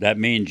 that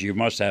means you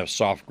must have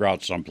soft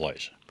grout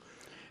someplace.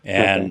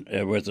 And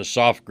with the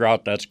soft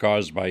grout, that's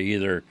caused by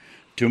either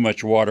too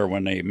much water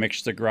when they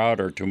mixed the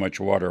grout or too much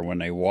water when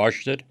they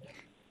washed it.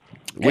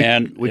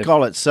 We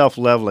call it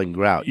self-leveling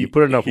grout. You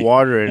put enough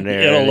water in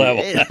there, it'll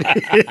level.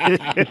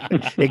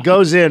 It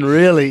goes in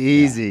really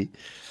easy.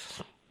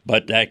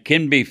 But that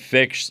can be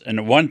fixed.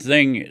 And one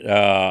thing,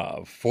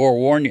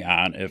 forewarn you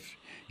on, if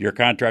your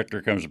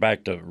contractor comes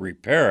back to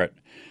repair it,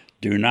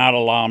 do not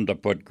allow him to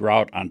put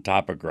grout on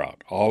top of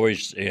grout.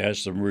 Always, he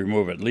has to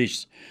remove at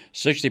least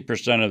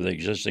 60% of the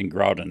existing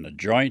grout in the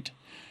joint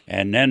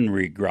and then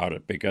re-grout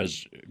it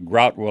because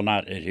grout will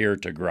not adhere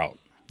to grout.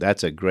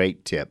 That's a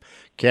great tip.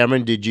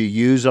 Cameron, did you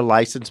use a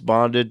licensed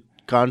bonded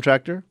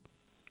contractor?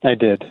 I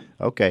did.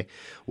 Okay.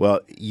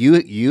 Well,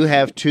 you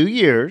have 2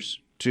 years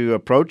to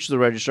approach the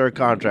registered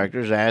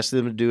contractors, ask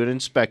them to do an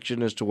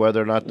inspection as to whether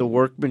or not the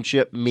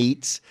workmanship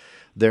meets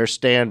their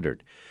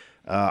standard.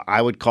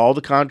 I would call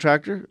the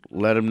contractor,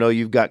 let them know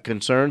you've got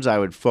concerns. I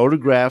would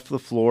photograph the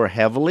floor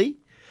heavily.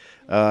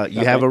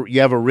 You have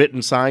a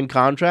written signed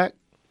contract?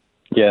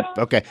 Yes.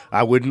 Okay.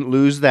 I wouldn't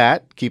lose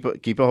that. Keep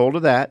a hold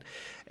of that.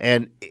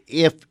 And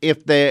if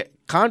the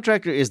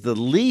contractor is the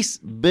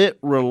least bit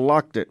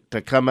reluctant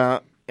to come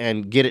out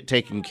and get it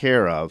taken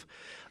care of,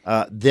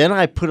 then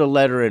I put a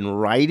letter in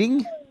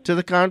writing to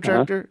the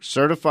contractor,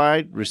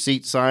 certified,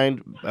 receipt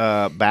signed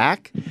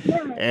back,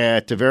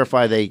 to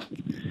verify they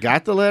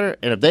got the letter.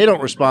 And if they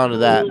don't respond to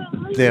that,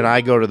 then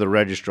I go to the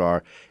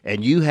registrar.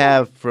 And you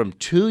have from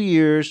 2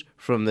 years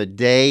from the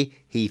day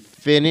he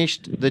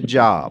finished the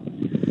job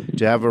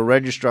to have a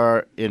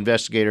registrar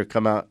investigator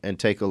come out and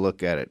take a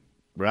look at it.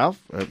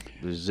 Ralph,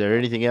 is there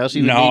anything else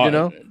you would need to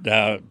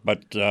know?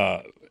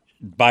 But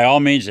by all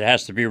means, it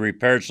has to be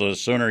repaired. So the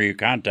sooner you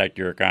contact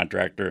your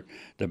contractor,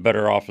 the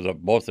better off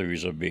both of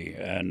you will be.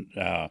 And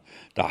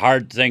the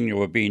hard thing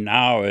would be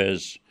now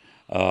is,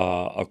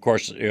 of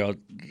course,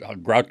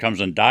 grout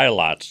comes in die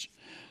lots.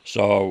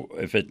 So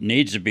if it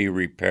needs to be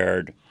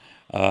repaired,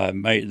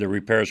 the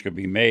repairs could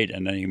be made,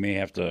 and then you may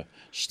have to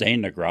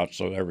stain the grout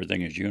so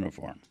everything is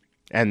uniform.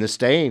 And the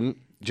stain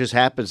just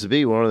happens to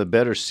be one of the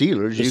better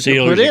sealers The you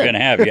sealers can put you in. can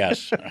have,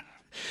 yes.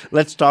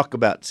 Let's talk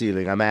about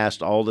sealing. I'm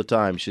asked all the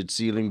time, should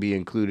sealing be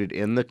included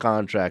in the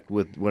contract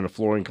when a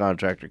flooring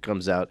contractor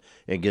comes out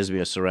and gives me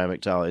a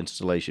ceramic tile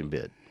installation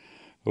bid?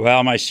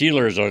 Well, my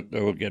sealers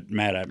will get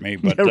mad at me,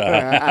 but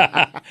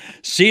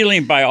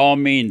sealing, by all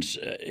means,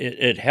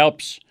 it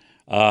helps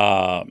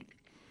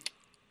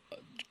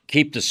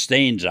keep the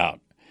stains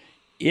out.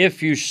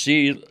 If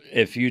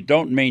you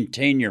don't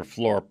maintain your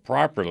floor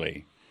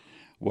properly,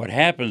 what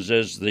happens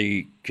is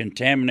the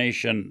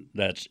contamination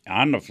that's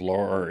on the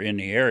floor or in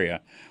the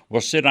area will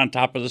sit on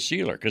top of the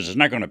sealer because it's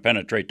not going to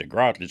penetrate the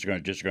grout. It's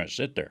just going to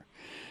sit there.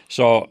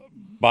 So,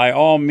 by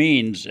all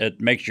means, it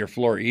makes your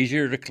floor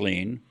easier to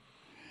clean.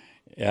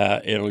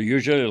 It'll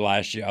usually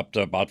last you up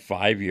to about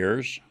 5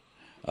 years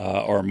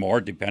or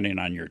more, depending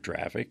on your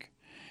traffic.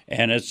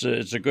 And it's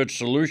a good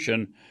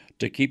solution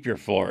to keep your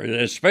floor,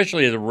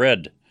 especially the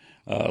red,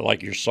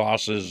 like your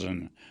sauces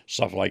and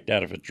stuff like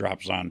that. If it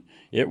drops on,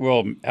 it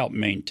will help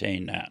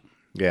maintain that.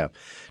 Yeah.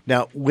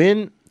 Now,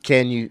 when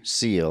can you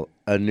seal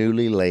a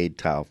newly laid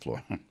tile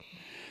floor?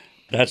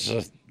 That's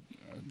a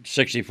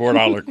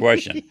 $64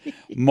 question.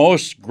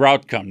 Most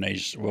grout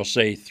companies will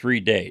say 3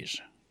 days.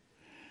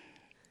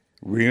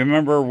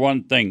 Remember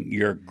one thing,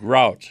 your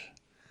grout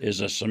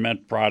is a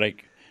cement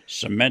product.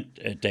 Cement,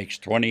 it takes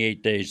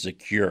 28 days to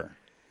cure.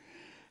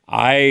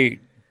 I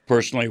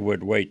personally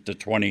would wait the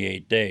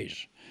 28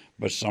 days,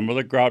 but some of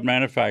the grout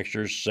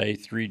manufacturers say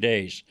 3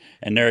 days.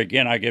 And there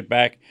again, I get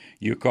back,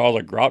 you call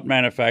the grout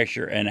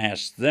manufacturer and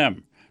ask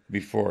them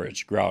before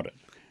it's grouted.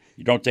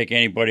 You don't take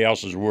anybody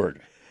else's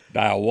word.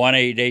 Dial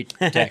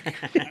 1-888-TECH.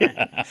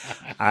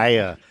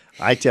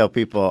 I tell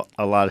people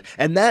a lot,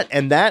 and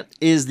that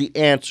is the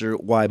answer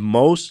why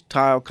most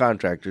tile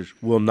contractors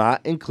will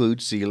not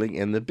include sealing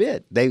in the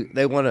bid.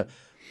 They want to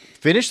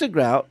finish the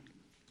grout,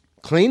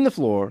 clean the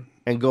floor,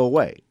 and go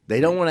away. They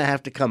don't want to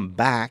have to come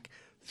back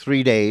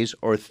 3 days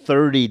or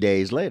 30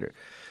 days later.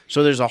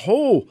 So there's a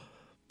whole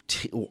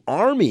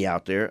army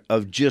out there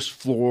of just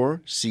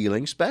floor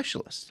sealing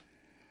specialists.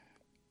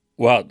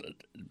 Well,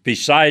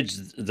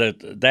 besides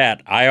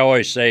that, I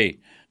always say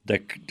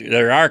that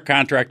there are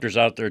contractors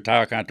out there,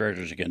 tile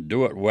contractors, that can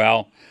do it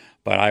well,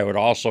 but I would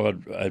also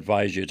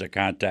advise you to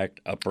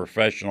contact a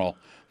professional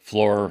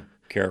floor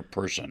care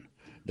person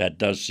that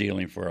does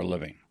sealing for a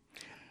living.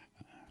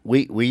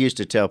 We used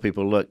to tell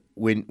people, look,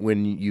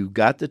 when you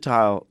got the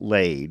tile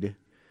laid,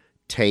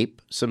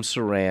 tape some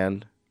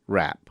saran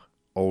wrap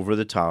over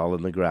the tile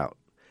and the grout,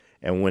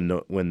 and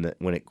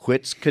when it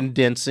quits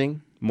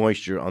condensing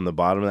moisture on the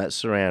bottom of that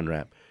saran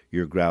wrap,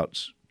 your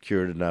grout's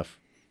cured enough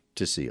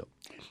to seal.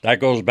 That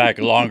goes back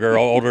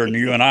older than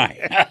you and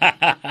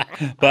I.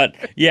 But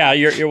yeah,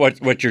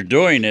 what you're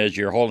doing is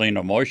you're holding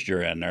the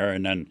moisture in there,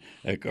 and then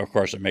of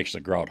course it makes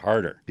the grout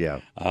harder. Yeah.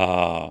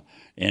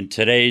 In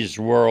today's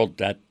world,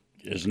 that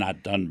is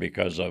not done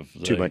because of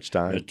too much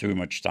time. Too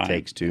much time.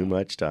 Takes too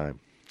much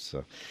time.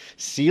 So,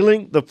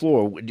 sealing the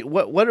floor.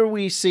 What are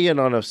we seeing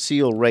on a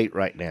seal rate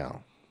right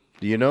now?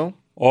 Do you know?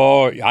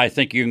 Oh, I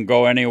think you can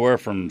go anywhere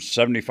from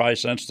 75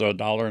 cents to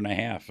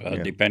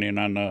 $1.50, depending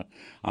on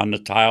the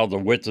tile, the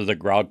width of the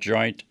grout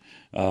joint,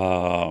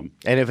 and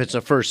if it's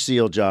a first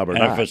seal job or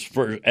and not. if it's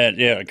first,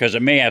 because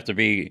it may have to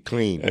be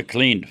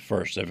cleaned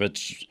first. If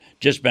it's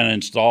just been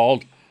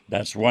installed,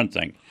 that's one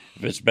thing.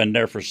 If it's been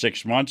there for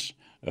 6 months,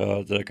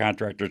 the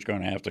contractor's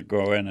going to have to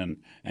go in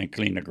and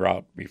clean the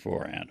grout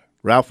beforehand.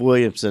 Ralph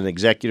Williamson,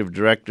 Executive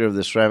Director of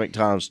the Ceramic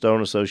Tile and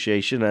Stone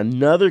Association.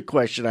 Another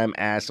question I'm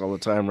asked all the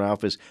time,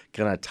 Ralph, is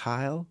can I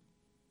tile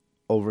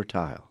over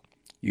tile?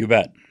 You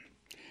bet.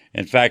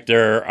 In fact,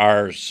 there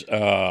are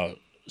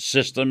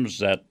systems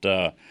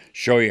that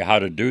show you how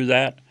to do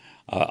that.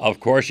 Of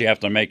course, you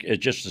have to make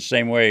it just the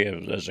same way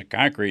as a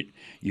concrete.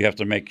 You have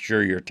to make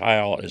sure your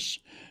tile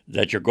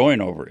that you're going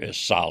over is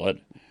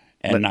solid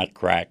and not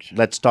cracked.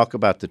 Let's talk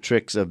about the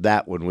tricks of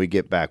that when we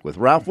get back with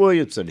Ralph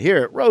Williamson here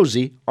at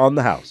Rosie on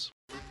the House.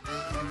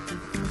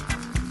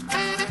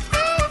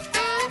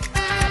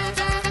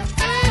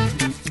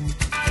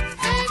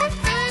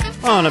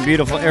 On a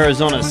beautiful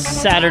Arizona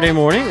Saturday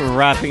morning, we're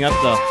wrapping up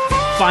the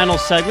final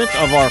segment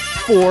of our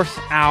fourth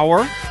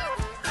hour.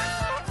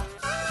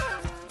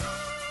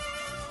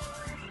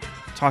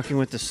 Talking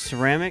with the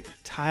Ceramic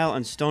Tile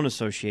and Stone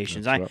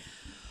Associations. I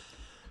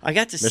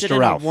got to sit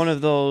in on one of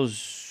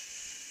those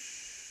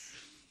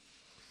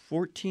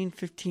 14,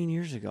 15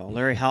 years ago.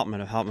 Larry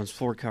Haltman of Haltman's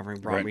Floor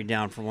Covering brought me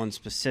down for one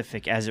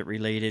specific as it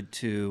related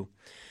to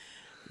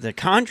the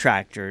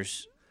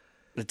contractors,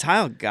 the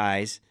tile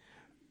guys'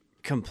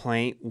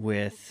 complaint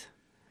with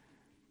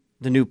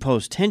the new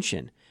post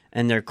tension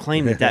and their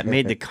claim that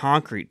made the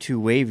concrete too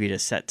wavy to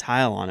set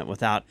tile on it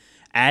without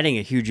adding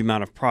a huge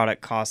amount of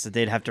product cost that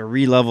they'd have to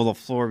re-level the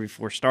floor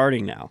before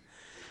starting now.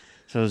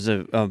 So it was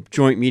a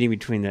joint meeting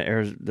between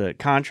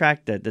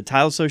the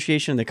Tile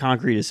Association and the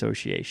Concrete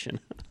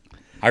Association.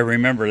 I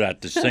remember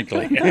that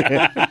distinctly.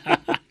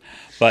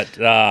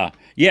 But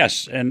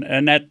Yes,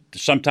 and that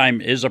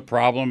sometimes is a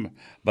problem,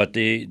 but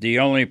the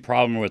only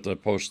problem with the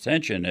post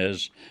tension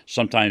is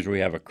sometimes we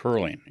have a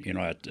curling,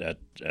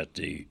 at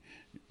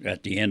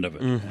the end of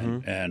it,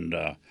 and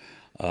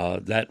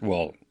that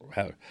will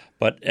have.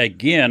 But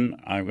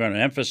again, I'm going to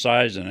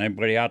emphasize, and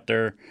anybody out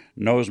there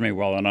knows me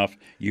well enough,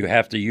 you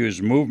have to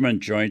use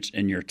movement joints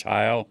in your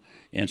tile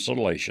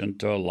insulation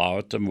to allow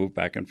it to move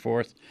back and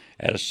forth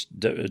at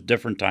a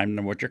different time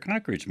than what your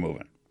concrete's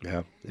moving.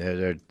 Yeah,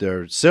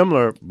 they're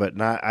similar but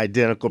not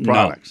identical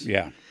products. No,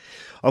 yeah.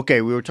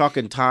 Okay, we were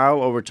talking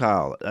tile over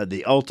tile,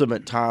 the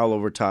ultimate tile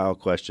over tile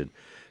question.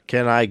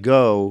 Can I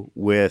go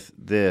with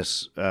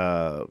this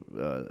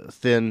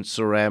thin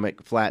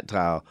ceramic flat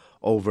tile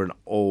over an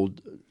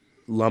old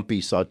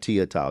lumpy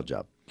Saltillo tile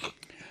job?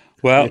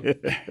 Well,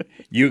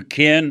 you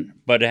can,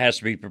 but it has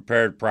to be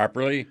prepared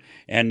properly.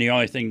 And the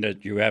only thing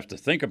that you have to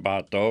think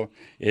about, though,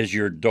 is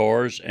your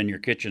doors and your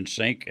kitchen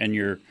sink and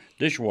your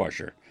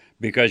dishwasher,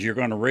 because you're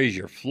going to raise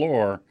your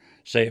floor,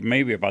 say,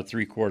 maybe about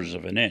 3/4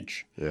 of an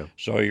inch. Yeah.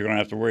 So you're going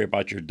to have to worry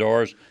about your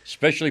doors,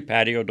 especially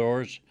patio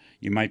doors.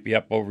 You might be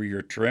up over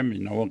your trim,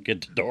 won't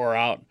get the door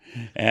out.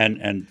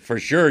 And for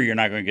sure, you're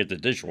not going to get the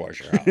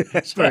dishwasher out.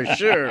 That's for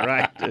sure,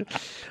 right?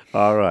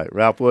 All right.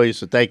 Ralph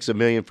Williamson, thanks a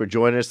million for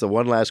joining us. The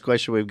one last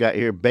question we've got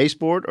here,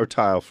 baseboard or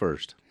tile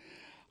first?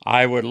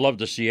 I would love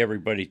to see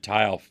everybody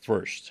tile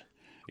first,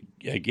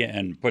 again,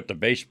 and put the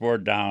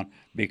baseboard down,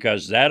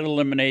 because that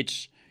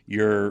eliminates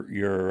your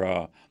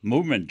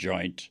movement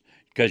joint,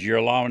 because you're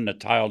allowing the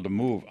tile to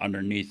move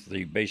underneath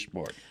the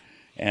baseboard,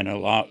 and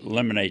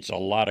eliminates a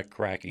lot of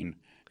cracking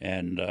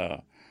and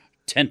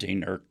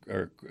tenting or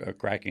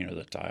cracking of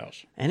the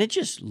tiles. And it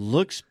just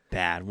looks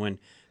bad when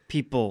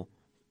people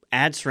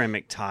add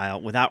ceramic tile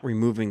without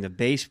removing the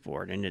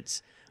baseboard, and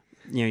it's,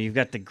 you've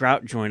got the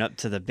grout joint up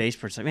to the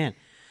baseboard. It's like, man,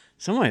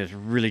 someone is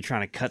really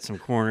trying to cut some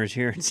corners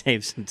here and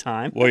save some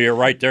time. Well, you're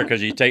right there,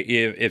 because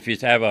if you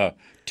have a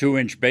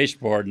 2-inch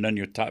baseboard and then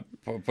you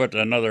put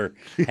another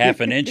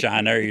half an inch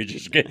on there,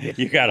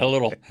 you got a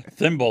little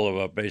thimble of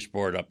a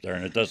baseboard up there,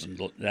 and that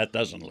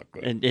doesn't look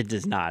good. It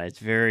does not. It's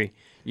very,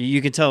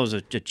 you can tell it was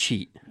a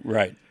cheat.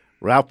 Right.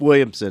 Ralph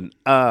Williamson,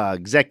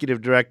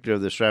 Executive Director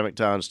of the Ceramic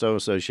Tile and Stone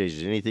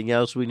Association. Anything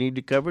else we need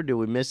to cover? Did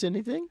we miss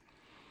anything?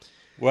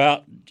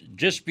 Well,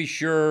 just be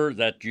sure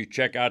that you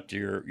check out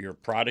your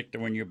product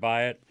when you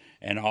buy it,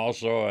 and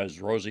also, as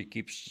Rosie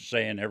keeps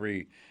saying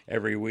every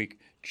week,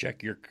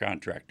 check your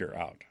contractor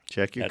out.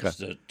 That's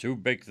the two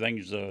big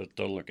things to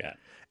look at.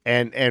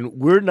 And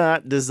we're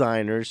not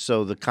designers,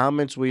 so the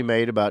comments we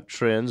made about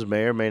trends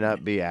may or may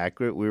not be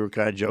accurate. We were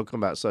kind of joking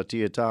about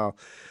Saltillo tile.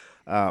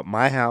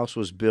 My house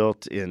was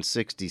built in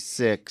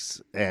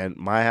 '66, and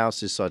my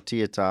house is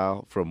Saltillo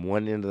tile from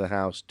one end of the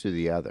house to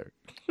the other.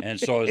 And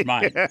so is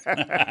mine.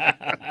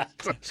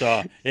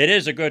 So it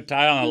is a good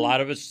tile, and a lot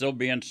of it's still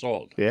being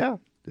sold. Yeah.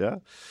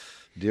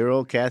 Dear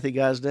old Kathy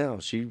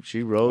Gosnell,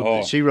 she rode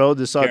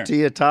the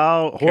Saltillo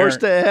tile horse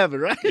to heaven,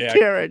 right? Yeah,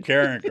 Karen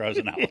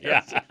Gosnell.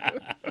 Yeah.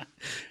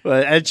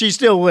 Well, and she's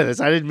still with us.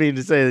 I didn't mean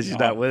to say that she's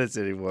not with us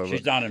anymore.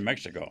 She's down in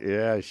Mexico.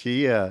 Yeah,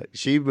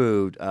 she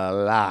moved a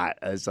lot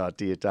of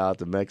Saltillo tile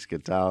to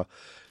Mexican Tile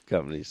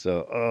Company.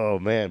 So, oh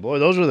man, boy,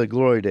 those were the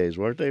glory days,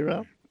 weren't they,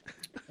 Ralph?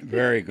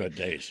 Very good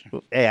days.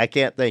 Hey, I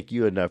can't thank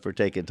you enough for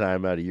taking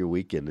time out of your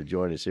weekend to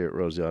join us here at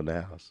Rosie on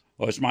the House.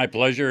 Well, it's my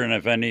pleasure, and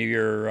if any of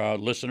your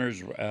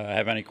listeners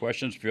have any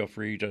questions, feel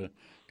free to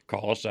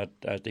call us at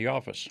the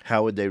office.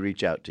 How would they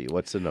reach out to you?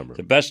 What's the number?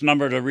 The best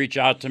number to reach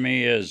out to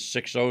me is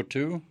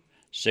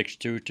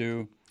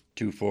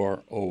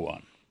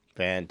 602-622-2401.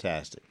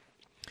 Fantastic.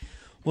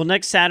 Well,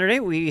 next Saturday,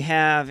 we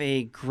have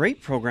a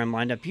great program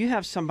lined up. You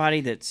have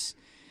somebody that's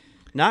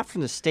not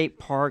from the state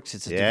parks.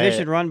 It's a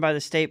division run by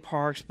the state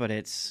parks, but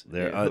it's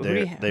who do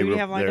you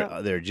have lined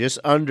up? They're just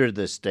under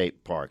the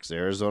state parks, the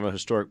Arizona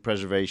Historic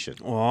Preservation.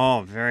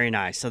 Oh, very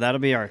nice. So that'll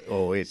be our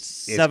it's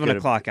 7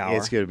 o'clock hour.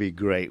 It's going to be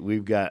great.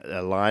 We've got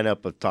a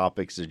lineup of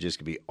topics that are just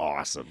going to be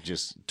awesome.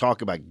 Just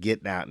talk about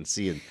getting out and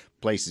seeing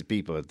places,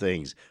 people, and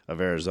things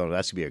of Arizona.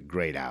 That's going to be a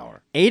great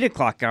hour. 8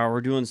 o'clock hour,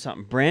 we're doing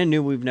something brand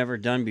new we've never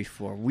done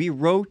before. We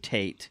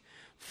rotate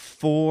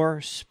 4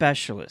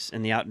 specialists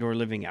in the outdoor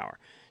living hour.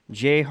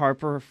 Jay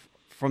Harper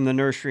from the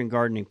nursery and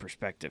gardening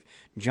perspective,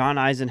 John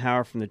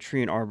Eisenhower from the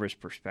tree and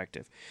arborist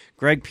perspective,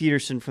 Greg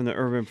Peterson from the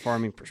urban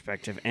farming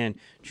perspective, and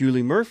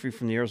Julie Murphy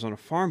from the Arizona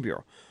Farm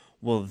Bureau.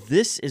 Well,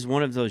 this is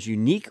one of those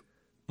unique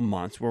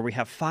months where we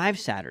have 5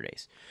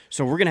 Saturdays.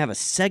 So we're going to have a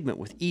segment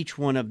with each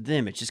one of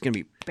them. It's just going to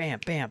be bam,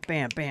 bam,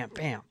 bam, bam,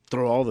 bam.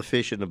 Throw all the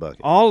fish in the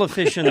bucket. All the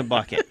fish in the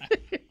bucket.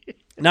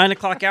 9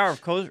 o'clock hour,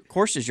 of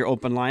course, is your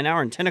open line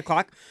hour. And 10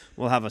 o'clock,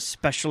 we'll have a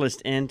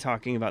specialist in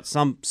talking about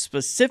some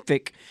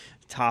specific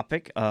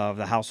topic of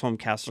the house, home,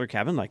 castle, or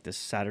cabin. Like this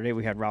Saturday,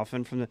 we had Ralph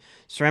in from the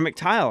Ceramic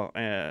Tile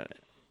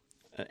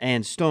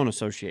and Stone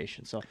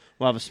Association. So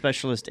we'll have a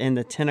specialist in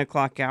the 10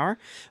 o'clock hour.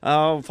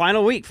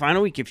 Final week.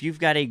 If you've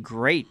got a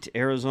great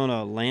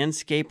Arizona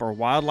landscape or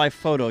wildlife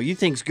photo you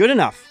think's good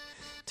enough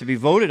to be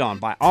voted on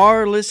by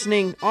our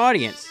listening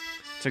audience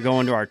to go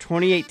into our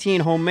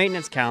 2018 home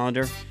maintenance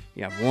calendar,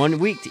 You have 1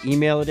 week to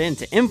email it in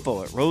to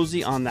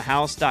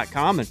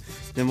info@rosieonthehouse.com, and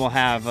then we'll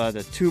have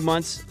the 2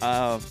 months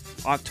of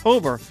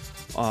October.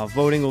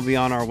 Voting will be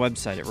on our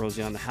website at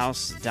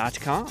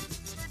rosieonthehouse.com.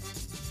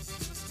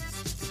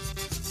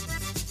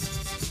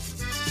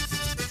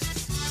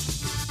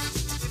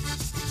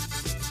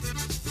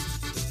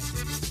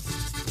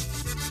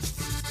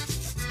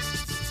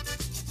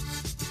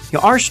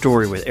 Our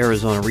story with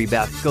Arizona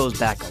Rebath goes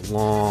back a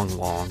long,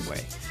 long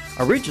way.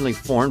 Originally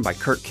formed by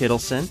Kurt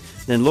Kittleson,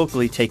 then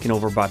locally taken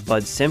over by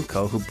Bud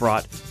Simcoe, who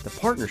brought the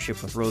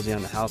partnership with Rosie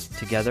on the House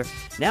together,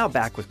 now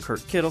back with Kurt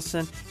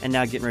Kittleson, and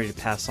now getting ready to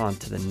pass on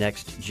to the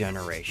next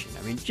generation.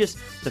 I mean, just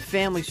the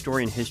family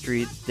story and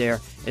history there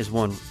is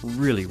one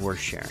really worth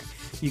sharing.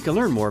 You can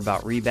learn more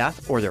about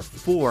Rebath or their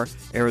 4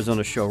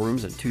 Arizona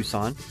showrooms in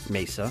Tucson,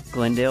 Mesa,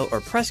 Glendale,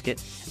 or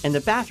Prescott, and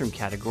the bathroom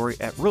category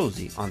at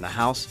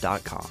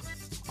rosieonthehouse.com.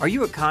 Are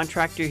you a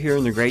contractor here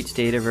in the great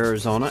state of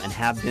Arizona and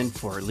have been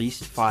for at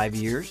least 5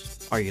 years?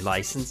 Are you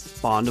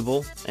licensed,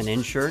 bondable, and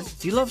insured?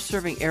 Do you love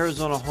serving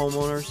Arizona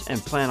homeowners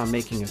and plan on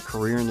making a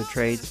career in the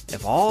trades?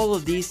 If all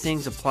of these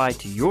things apply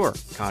to your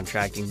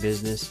contracting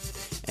business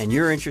and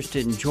you're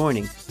interested in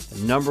joining the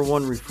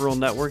 #1 referral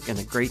network in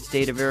the great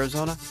state of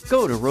Arizona,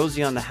 go to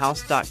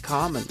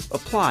rosieonthehouse.com and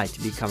apply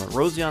to become a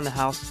Rosie on the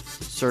House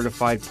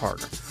certified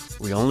partner.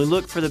 We only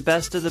look for the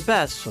best of the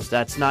best, so if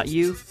that's not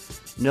you,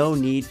 no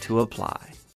need to apply.